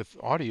meeting with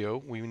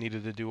audio, we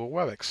needed to do a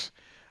Webex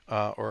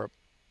or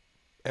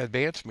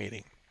advanced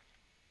meeting.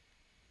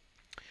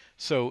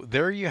 So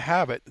there you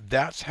have it.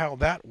 That's how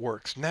that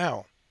works.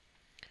 Now,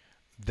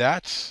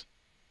 that's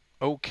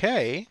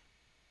okay,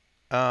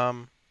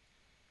 but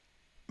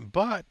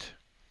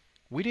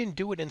we didn't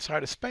do it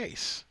inside a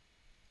space,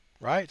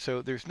 right?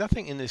 So there's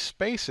nothing in these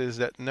spaces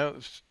that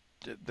knows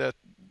that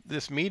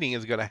this meeting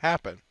is going to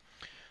happen.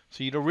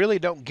 So you really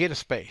don't get a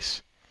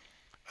space.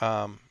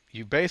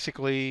 You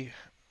basically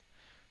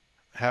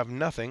have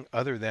nothing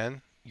other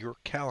than your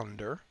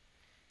calendar.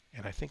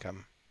 And I think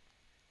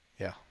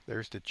yeah,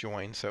 there's the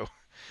join. So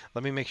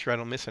let me make sure I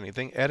don't miss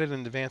anything. Edit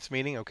an advanced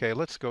meeting. Okay,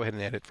 let's go ahead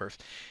and edit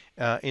first.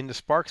 In the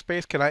Spark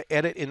space, can I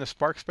edit in the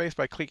Spark space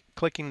by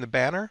clicking the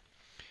banner?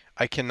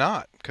 I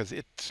cannot, because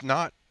it's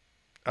not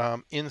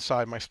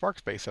inside my Spark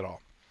space at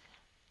all.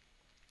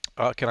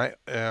 Can I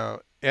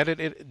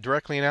edit it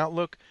directly in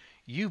Outlook?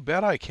 You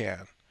bet I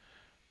can.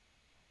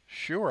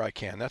 Sure I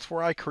can. That's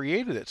where I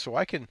created it, so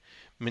I can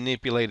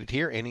manipulate it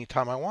here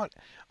anytime I want.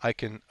 I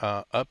can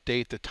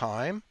update the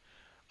time,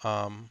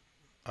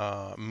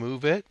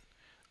 move it,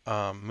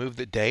 move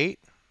the date,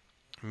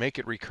 make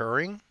it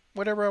recurring,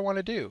 whatever I want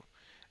to do.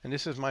 And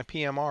this is my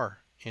PMR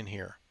in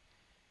here.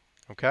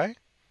 Okay?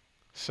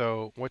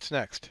 So what's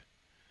next?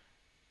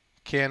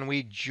 Can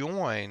we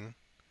join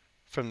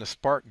from the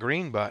Spark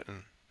green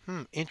button?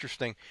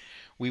 Interesting.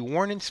 We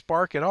weren't in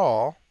Spark at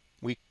all.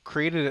 We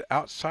created it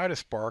outside of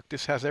Spark.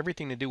 This has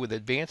everything to do with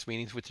advanced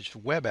meetings, which is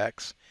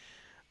Webex.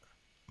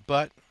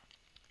 But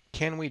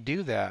can we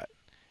do that?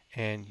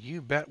 And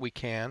you bet we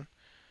can.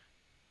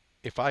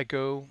 If I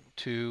go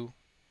to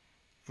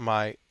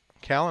my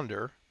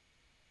calendar,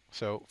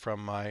 so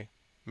from my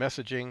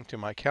messaging to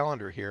my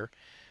calendar here,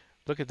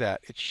 look at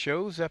that. It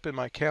shows up in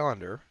my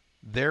calendar.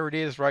 There it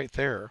is right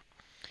there.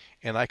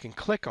 And I can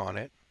click on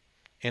it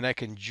and I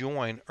can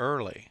join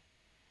early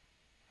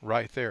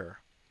right there.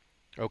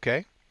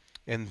 Okay?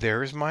 And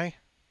there's my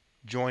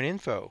join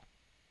info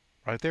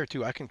right there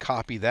too. I can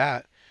copy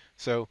that.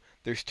 So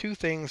there's two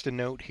things to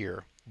note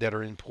here that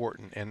are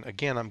important. And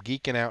again, I'm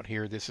geeking out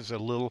here. This is a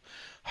little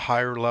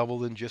higher level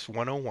than just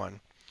 101.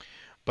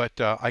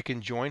 But I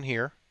can join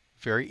here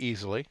very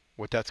easily.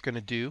 What that's going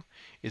to do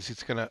is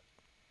it's going to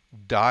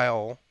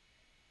dial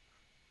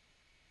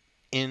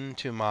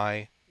into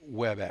my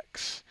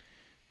Webex.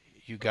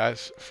 You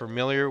guys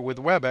familiar with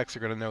Webex are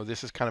going to know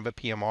this is kind of a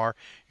PMR.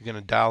 You're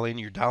going to dial in.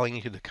 You're dialing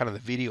into the kind of the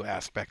video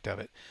aspect of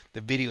it,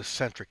 the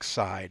video-centric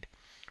side.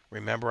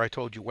 Remember, I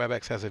told you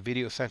Webex has a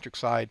video-centric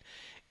side,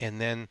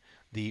 and then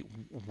the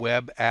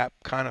web app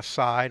kind of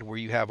side where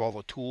you have all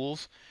the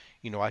tools.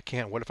 You know, I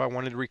can't. What if I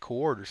wanted to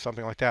record or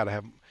something like that?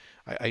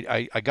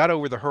 I got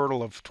over the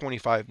hurdle of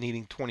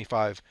needing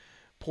 25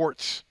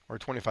 ports or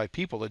 25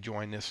 people to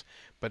join this,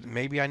 but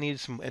maybe I needed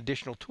some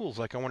additional tools.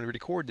 Like I want to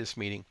record this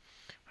meeting.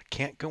 I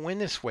can't go in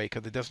this way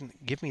because it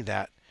doesn't give me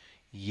that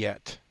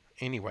yet.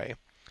 Anyway,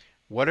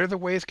 what other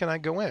ways can I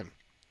go in?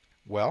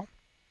 Well,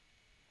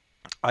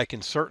 I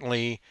can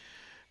certainly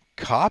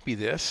copy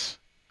this,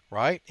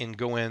 right, and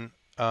go in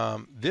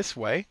this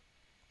way.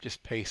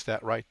 Just paste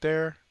that right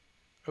there.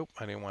 Oh,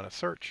 I didn't want to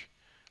search.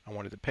 I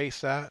wanted to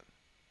paste that.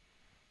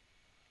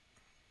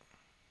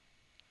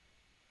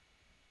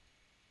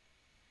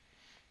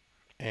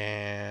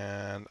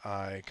 And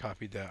I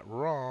copied that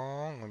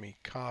wrong. Let me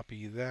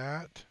copy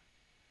that.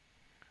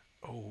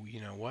 Oh,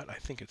 you know what? I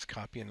think it's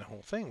copying the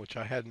whole thing, which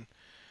I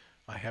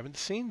haven't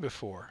seen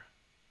before.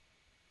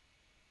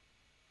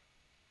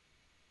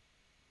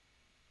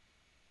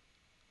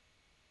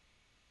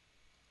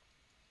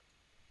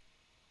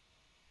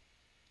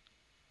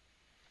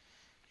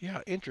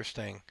 Yeah,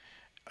 interesting.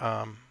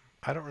 I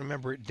don't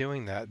remember it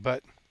doing that,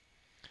 but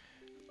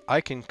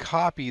I can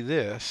copy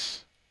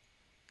this.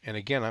 And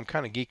again, I'm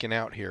kind of geeking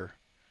out here.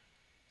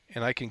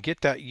 And I can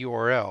get that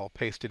URL,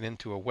 paste it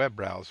into a web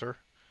browser,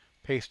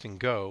 paste and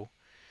go.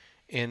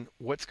 And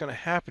what's going to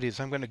happen is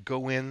I'm going to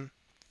go in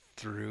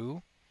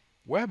through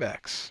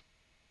Webex.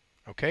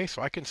 Okay,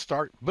 so I can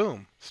start,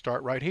 boom,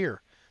 start right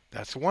here.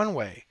 That's one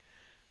way.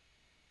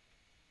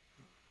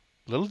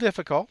 A little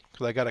difficult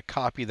because I got to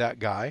copy that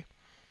guy.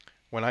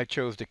 When I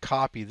chose to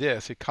copy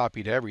this, it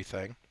copied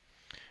everything.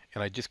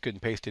 And I just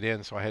couldn't paste it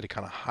in, so I had to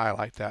kind of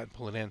highlight that and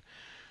pull it in.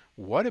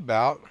 What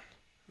about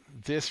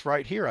this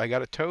right here? I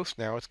got a toast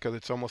now. It's because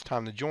it's almost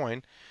time to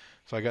join.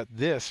 So I got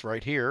this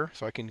right here.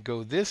 So I can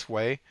go this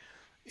way.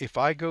 If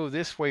I go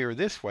this way or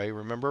this way,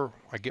 remember,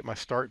 I get my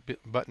start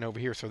button over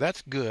here. So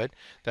that's good.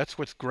 That's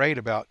what's great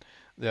about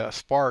the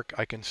Spark.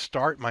 I can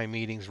start my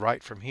meetings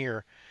right from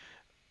here.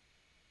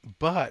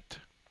 But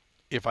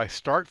if I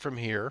start from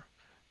here,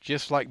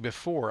 just like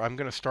before, I'm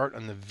going to start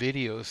on the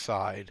video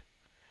side.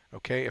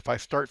 Okay, if I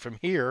start from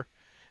here,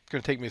 it's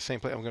going to take me the same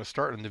place. I'm going to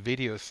start on the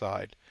video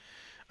side.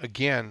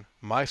 Again,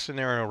 my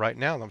scenario right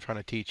now that I'm trying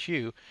to teach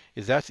you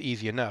is that's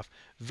easy enough.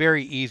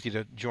 Very easy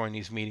to join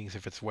these meetings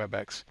if it's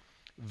Webex.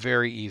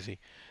 Very easy.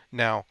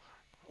 Now,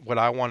 what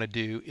I want to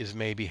do is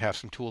maybe have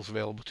some tools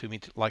available to me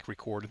to like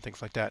record and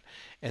things like that.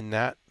 And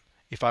that,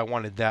 if I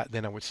wanted that,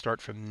 then I would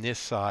start from this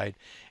side,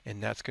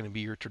 and that's going to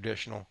be your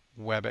traditional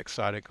Webex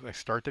side. I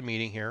start the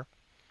meeting here.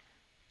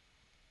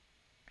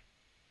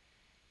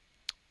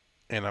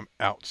 And I'm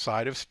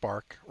outside of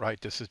Spark,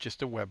 right? This is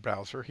just a web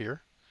browser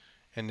here.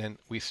 And then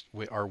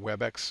our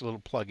Webex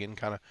little plugin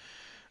kind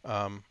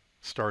of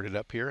started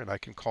up here, and I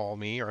can call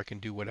me or I can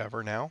do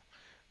whatever now.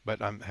 But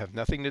I have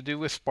nothing to do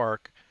with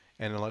Spark.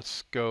 And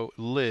let's go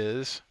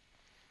Liz.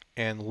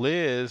 And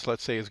Liz,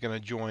 let's say, is going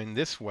to join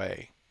this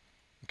way.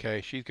 Okay,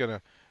 she's going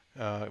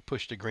to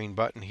push the green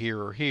button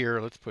here or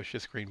here. Let's push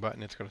this green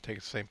button. It's going to take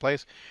us the same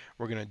place.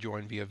 We're going to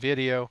join via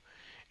video,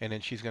 and then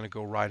she's going to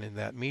go right into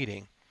that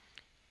meeting.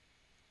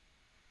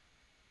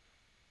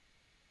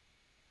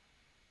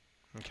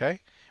 Okay,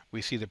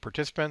 we see the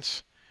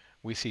participants,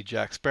 we see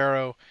Jack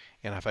Sparrow,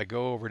 and if I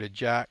go over to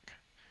Jack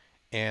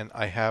and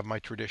I have my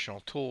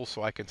traditional tools,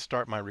 so I can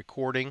start my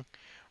recording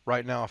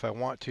right now if I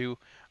want to.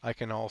 I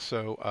can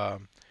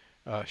also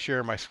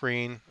share my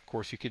screen. Of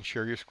course, you can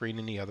share your screen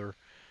in the other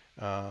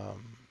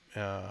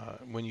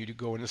when you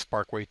go into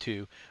Sparkway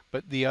too.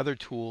 But the other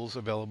tools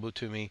available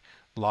to me,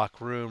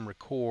 lock room,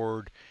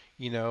 record,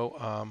 you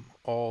know,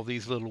 all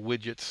these little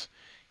widgets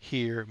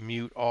here,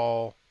 mute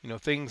all, you know,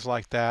 things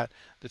like that.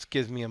 This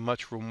gives me a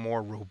much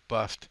more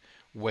robust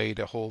way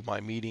to hold my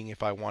meeting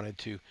if I wanted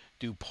to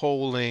do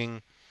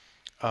polling,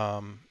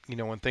 you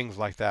know, and things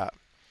like that.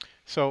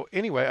 So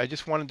anyway, I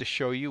just wanted to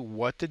show you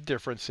what the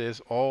difference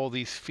is, all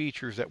these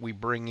features that we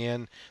bring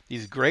in,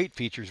 these great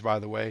features, by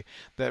the way,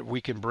 that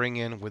we can bring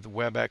in with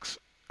Webex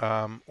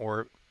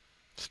or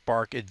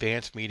Spark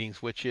Advanced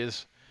Meetings, which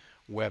is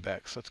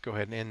Webex. Let's go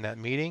ahead and end that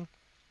meeting.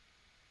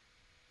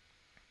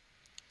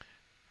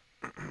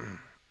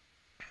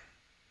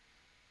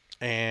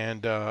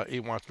 And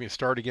it wants me to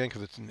start again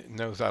because it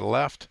knows I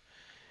left.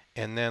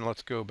 And then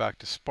let's go back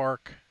to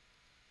Spark,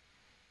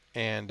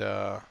 and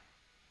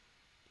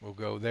we'll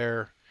go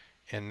there.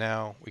 And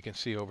now we can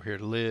see over here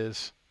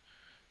Liz,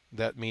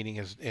 that meeting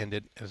has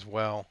ended as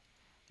well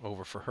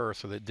over for her,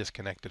 so that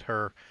disconnected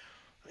her.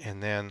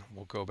 And then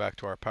we'll go back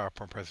to our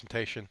PowerPoint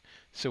presentation.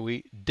 So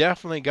we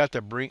definitely got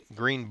the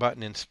green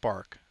button in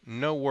Spark.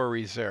 No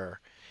worries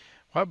there.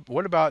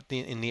 What about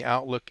in the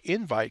Outlook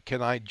invite?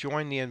 Can I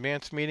join the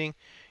advanced meeting?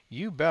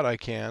 You bet I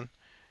can.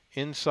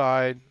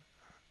 Inside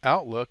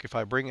Outlook, if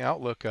I bring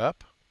Outlook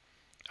up,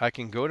 I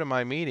can go to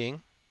my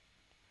meeting,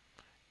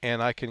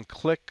 and I can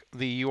click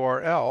the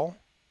URL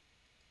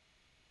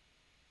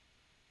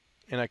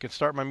and I can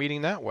start my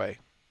meeting that way.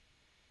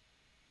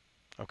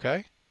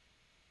 Okay?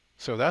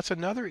 So that's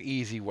another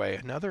easy way,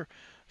 another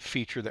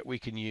feature that we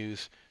can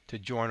use to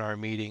join our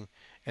meeting.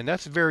 And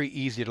that's very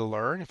easy to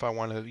learn. If I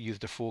want to use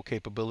the full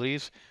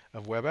capabilities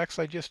of Webex,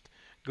 I just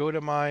go to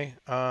my,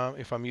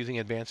 if I'm using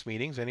advanced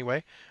meetings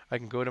anyway, I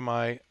can go to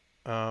my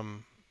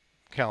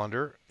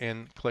calendar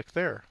and click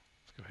there.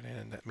 Let's go ahead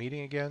and end that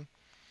meeting again.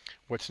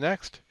 What's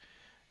next?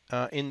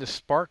 In the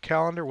Spark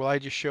calendar, well, I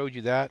just showed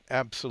you that.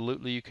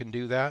 Absolutely, you can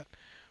do that.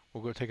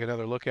 We'll go take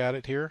another look at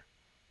it here.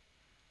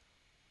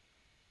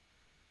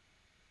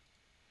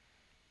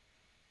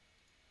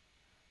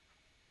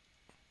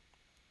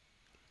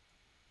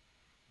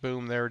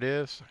 Boom, there it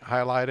is.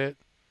 Highlight it,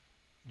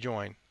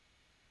 join.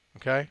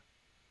 Okay?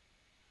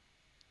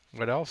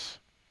 What else?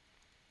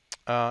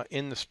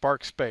 In the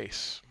Spark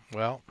space.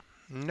 Well,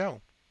 no,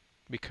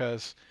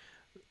 because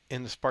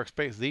in the Spark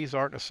space, these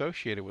aren't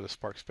associated with a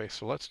Spark space.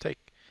 So let's take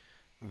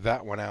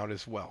that one out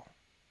as well.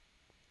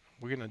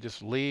 We're going to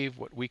just leave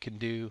what we can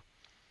do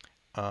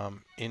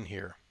in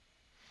here.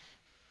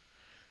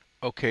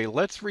 Okay,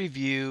 let's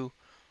review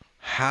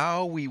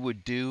how we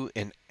would do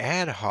an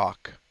ad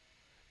hoc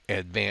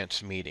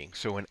advanced meeting.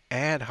 So an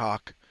ad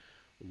hoc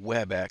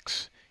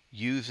Webex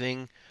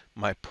using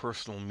my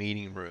personal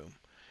meeting room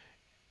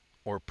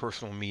or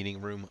personal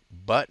meeting room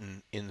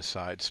button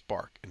inside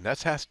Spark. And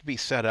that has to be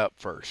set up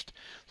first.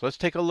 So let's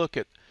take a look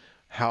at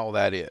how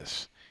that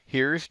is.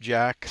 Here's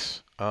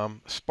Jack's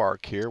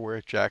Spark here. We're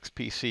at Jack's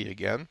PC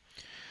again.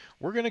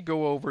 We're going to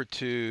go over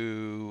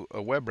to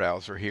a web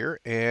browser here,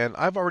 and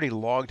I've already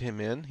logged him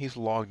in. He's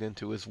logged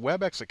into his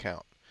Webex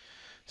account.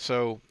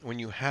 So when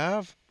you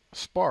have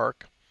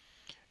Spark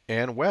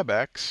and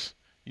Webex,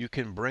 you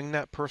can bring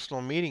that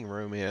personal meeting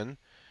room in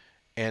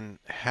and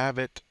have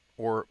it,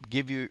 or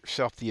give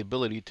yourself the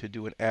ability to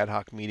do an ad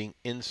hoc meeting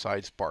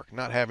inside Spark,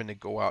 not having to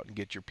go out and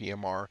get your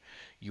PMR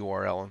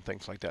URL and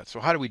things like that.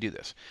 So how do we do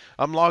this?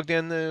 I'm logged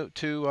in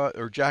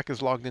or Jack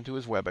is logged into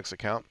his Webex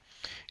account.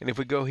 And if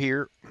we go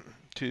here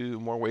to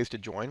more ways to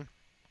join,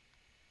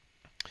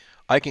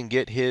 I can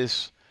get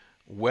his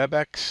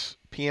Webex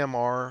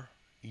PMR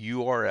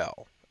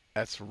URL.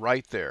 That's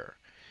right there.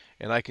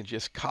 And I can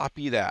just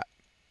copy that.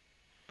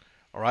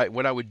 All right,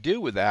 what I would do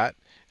with that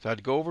is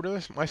I'd go over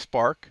to my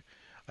Spark,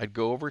 I'd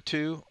go over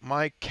to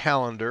my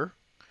calendar,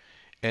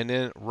 and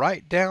then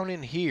right down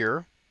in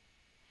here,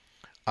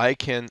 I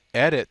can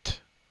edit.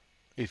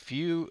 If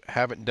you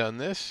haven't done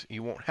this,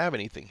 you won't have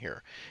anything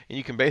here. And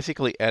you can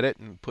basically edit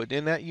and put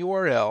in that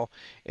URL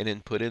and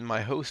then put in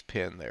my host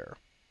pin there.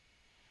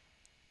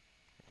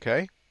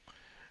 Okay?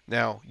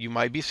 Now, you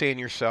might be saying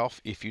to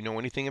yourself, if you know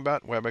anything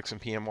about Webex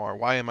and PMR,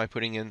 why am I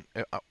putting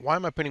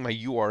my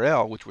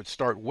URL, which would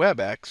start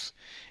Webex,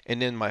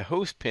 and then my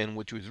host pin,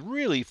 which was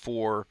really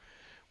for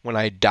when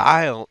I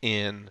dial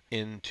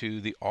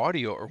into the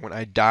audio, or when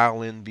I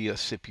dial in via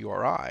SIP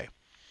URI?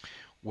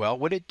 Well,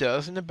 what it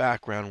does in the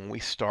background when we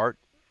start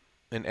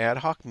an ad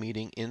hoc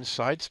meeting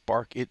inside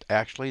Spark, it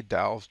actually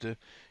dials the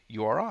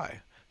URI.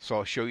 So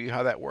I'll show you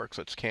how that works.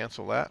 Let's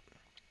cancel that.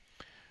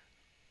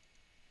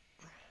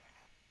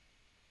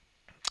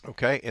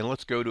 Okay, and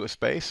let's go to a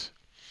space.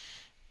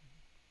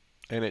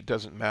 And it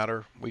doesn't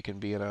matter. We can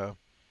be in a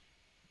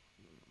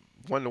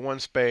one-to-one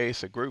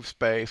space, a group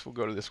space. We'll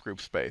go to this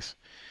group space.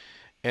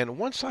 And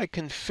once I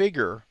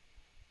configure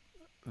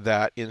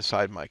that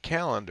inside my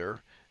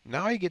calendar,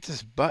 now I get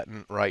this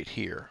button right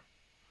here.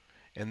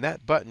 And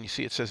that button, you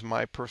see it says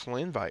My Personal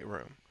Invite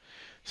Room.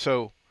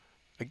 So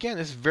again,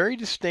 it's very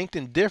distinct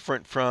and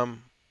different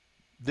from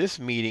this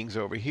meetings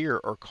over here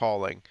or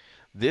calling.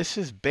 This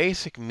is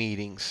basic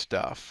meeting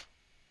stuff.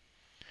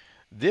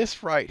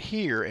 This right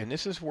here, and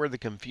this is where the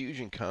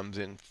confusion comes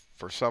in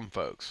for some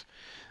folks,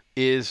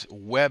 is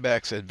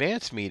Webex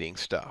advanced meeting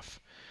stuff.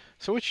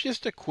 So it's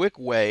just a quick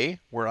way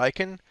where I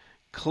can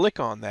click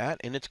on that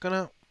and it's going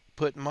to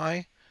put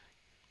my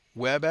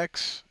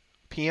Webex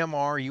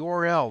PMR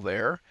URL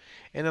there,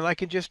 and then I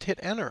can just hit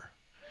enter.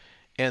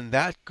 And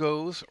that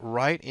goes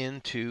right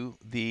into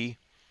the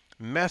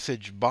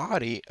message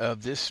body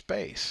of this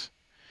space.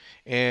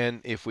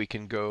 And if we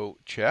can go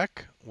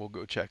check, we'll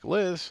go check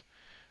Liz.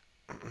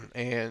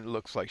 And it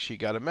looks like she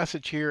got a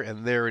message here,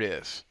 and there it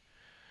is.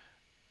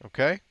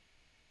 Okay?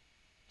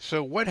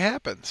 So what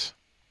happens?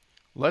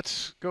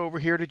 Let's go over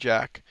here to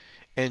Jack,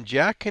 and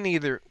Jack can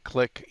either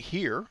click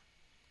here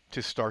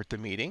to start the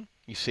meeting.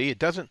 You see, it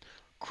doesn't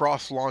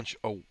cross-launch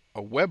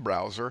a web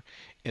browser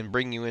and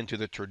bring you into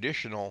the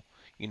traditional,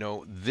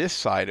 this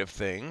side of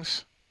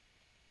things.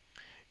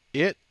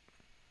 It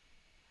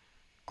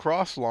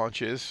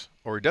cross-launches,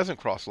 or it doesn't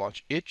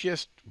cross-launch, it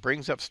just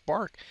brings up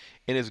Spark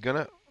and is going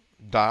to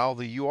dial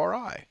the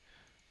URI.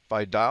 If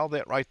I dial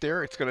that right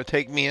there, it's going to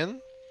take me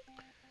in,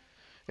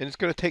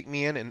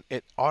 and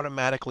it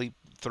automatically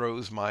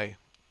throws my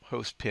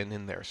host pin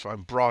in there. So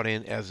I'm brought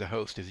in as a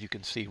host, as you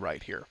can see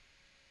right here.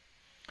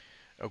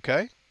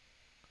 Okay?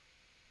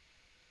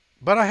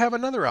 But I have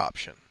another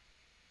option.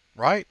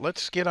 right?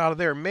 Let's get out of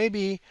there.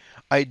 Maybe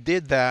I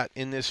did that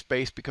in this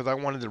space because I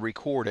wanted to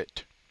record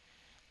it.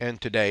 And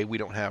today we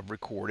don't have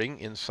recording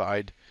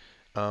inside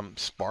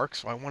Spark,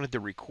 so I wanted to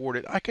record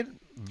it. I could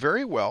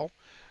very well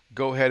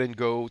go ahead and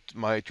go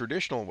my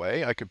traditional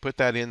way. I could put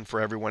that in for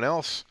everyone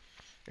else.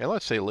 And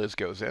let's say Liz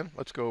goes in.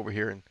 Let's go over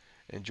here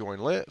and join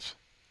Liz.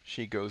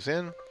 She goes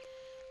in.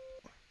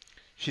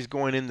 She's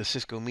going in the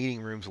Cisco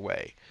meeting rooms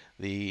way,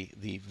 the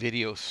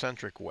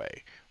video-centric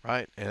way,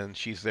 right? And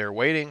she's there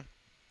waiting.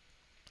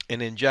 And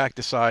then Jack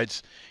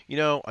decides, you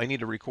know, I need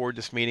to record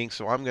this meeting,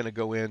 so I'm going to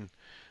go in.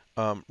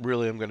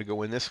 Really, I'm going to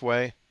go in this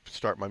way,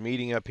 start my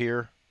meeting up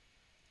here.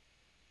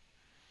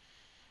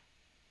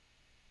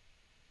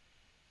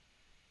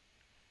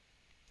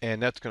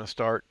 And that's going to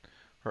start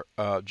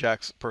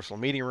Jack's personal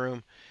meeting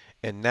room.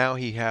 And now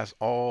he has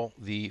all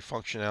the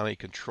functionality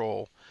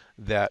control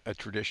that a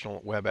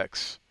traditional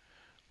Webex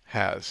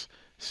has.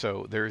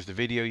 So there's the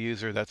video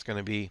user. That's going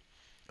to be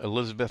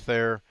Elizabeth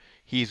there.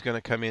 He's going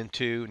to come in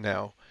too.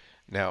 Now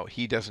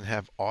he doesn't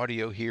have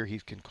audio here. He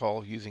can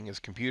call using his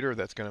computer.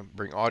 That's going to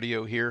bring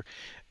audio here,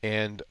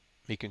 and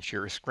he can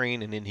share a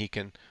screen, and then he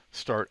can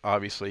start.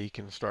 Obviously, he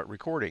can start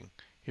recording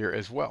here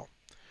as well.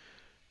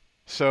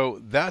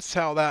 So that's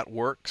how that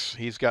works.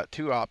 He's got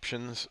two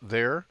options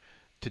there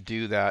to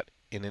do that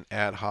in an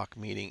ad hoc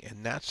meeting,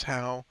 and that's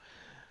how,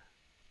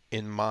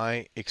 in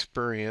my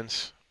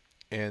experience,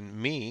 and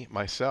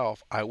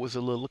myself, I was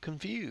a little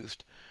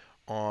confused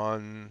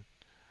on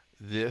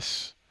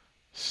this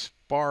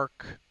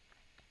Spark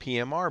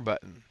PMR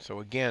button. So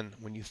again,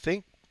 when you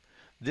think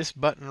this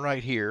button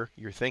right here,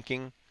 you're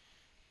thinking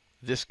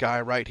this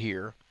guy right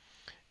here,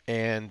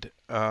 and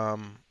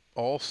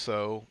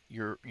also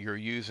you're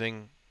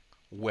using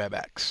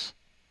Webex,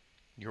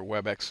 your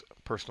Webex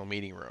personal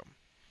meeting room,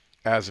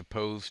 as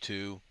opposed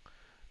to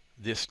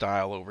this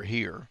style over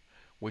here,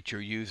 which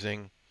you're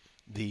using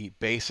the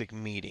basic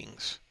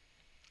meetings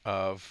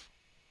of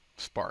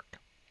Spark.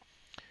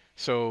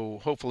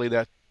 So hopefully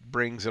that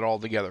brings it all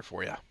together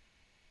for you.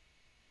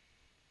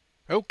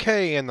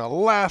 Okay, and the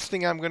last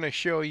thing I'm going to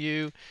show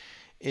you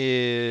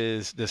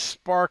is the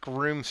Spark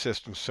room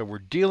system. So we're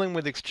dealing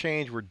with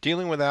Exchange, we're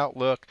dealing with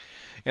Outlook,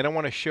 and I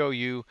want to show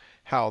you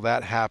how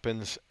that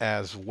happens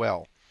as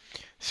well.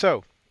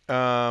 So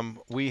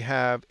we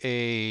have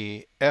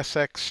a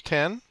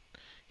SX10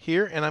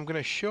 here, and I'm going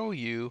to show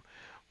you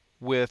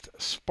with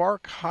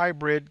Spark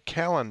Hybrid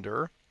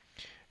Calendar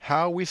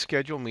how we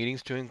schedule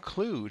meetings to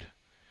include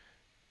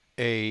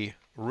a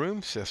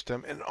room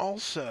system, and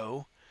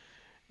also,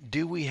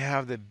 do we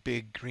have the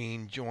big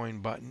green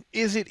join button?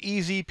 Is it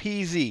easy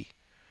peasy?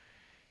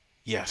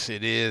 Yes,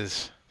 it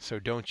is. So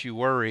don't you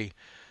worry.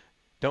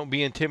 Don't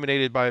be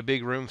intimidated by a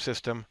big room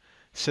system.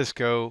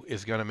 Cisco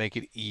is going to make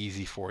it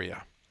easy for you.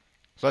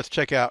 So let's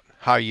check out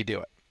how you do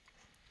it.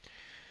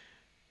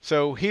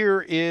 So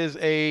here is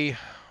a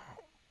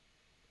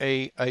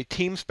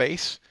team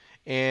space,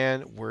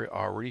 and we're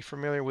already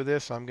familiar with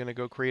this. I'm going to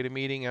go create a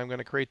meeting. I'm going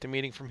to create the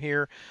meeting from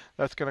here.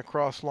 That's going to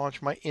cross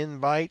launch my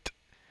invite.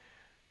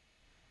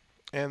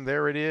 And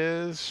there it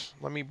is.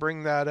 Let me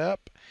bring that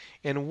up.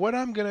 And what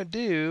I'm going to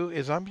do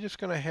is I'm just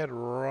going to head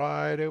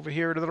right over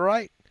here to the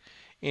right.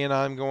 And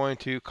I'm going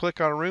to click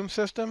on Room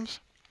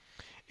Systems.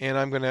 And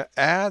I'm going to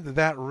add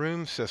that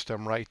room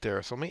system right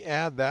there. So let me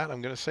add that.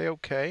 I'm going to say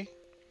OK.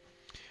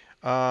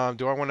 Do I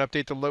want to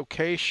update the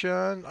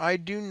location? I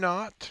do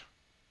not.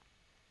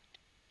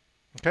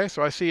 Okay,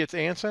 so I see it's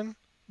Anson,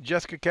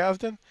 Jessica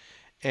Kasdan,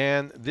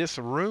 and this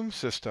room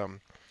system.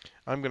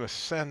 I'm going to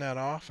send that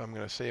off. I'm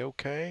going to say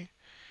OK.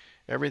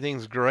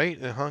 Everything's great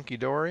and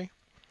hunky-dory. I'm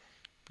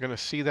going to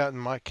see that in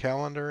my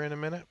calendar in a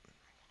minute.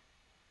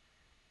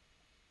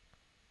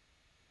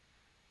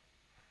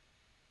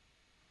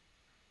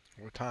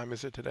 What time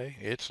is it today?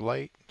 It's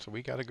late, so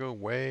we got to go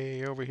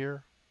way over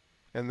here.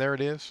 And there it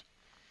is.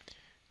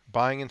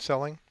 Buying and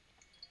selling.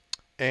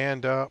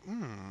 And let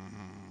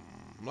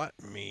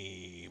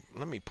me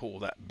pull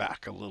that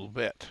back a little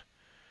bit.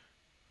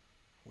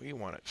 We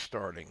want it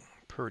starting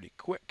pretty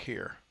quick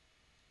here.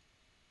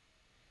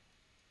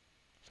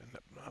 Send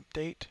up an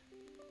update.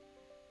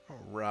 All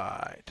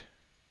right.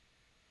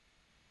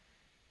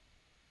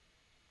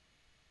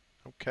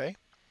 Okay.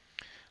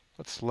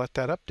 Let's let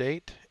that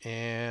update,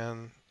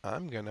 and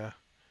I'm going to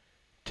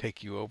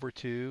take you over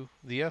to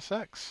the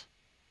SX.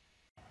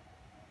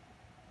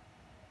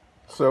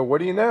 So what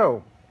do you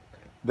know?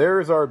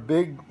 There's our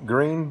big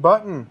green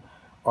button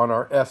on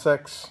our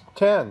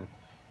SX10. You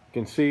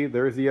can see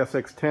there's the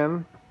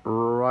SX10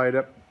 right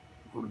up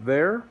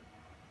there.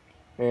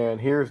 And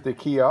here's the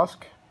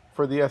kiosk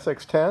for the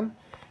SX10.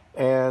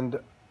 And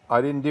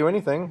I didn't do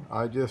anything.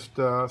 I just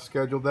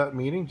scheduled that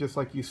meeting just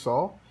like you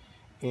saw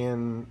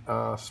in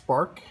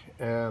Spark.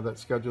 That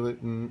scheduled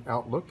it in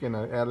Outlook, and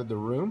I added the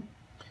room.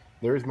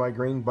 There's my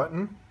green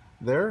button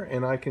there,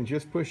 and I can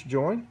just push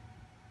join.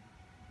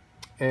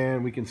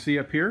 And we can see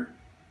up here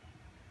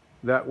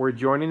that we're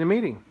joining the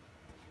meeting.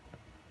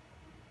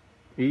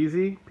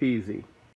 Easy peasy.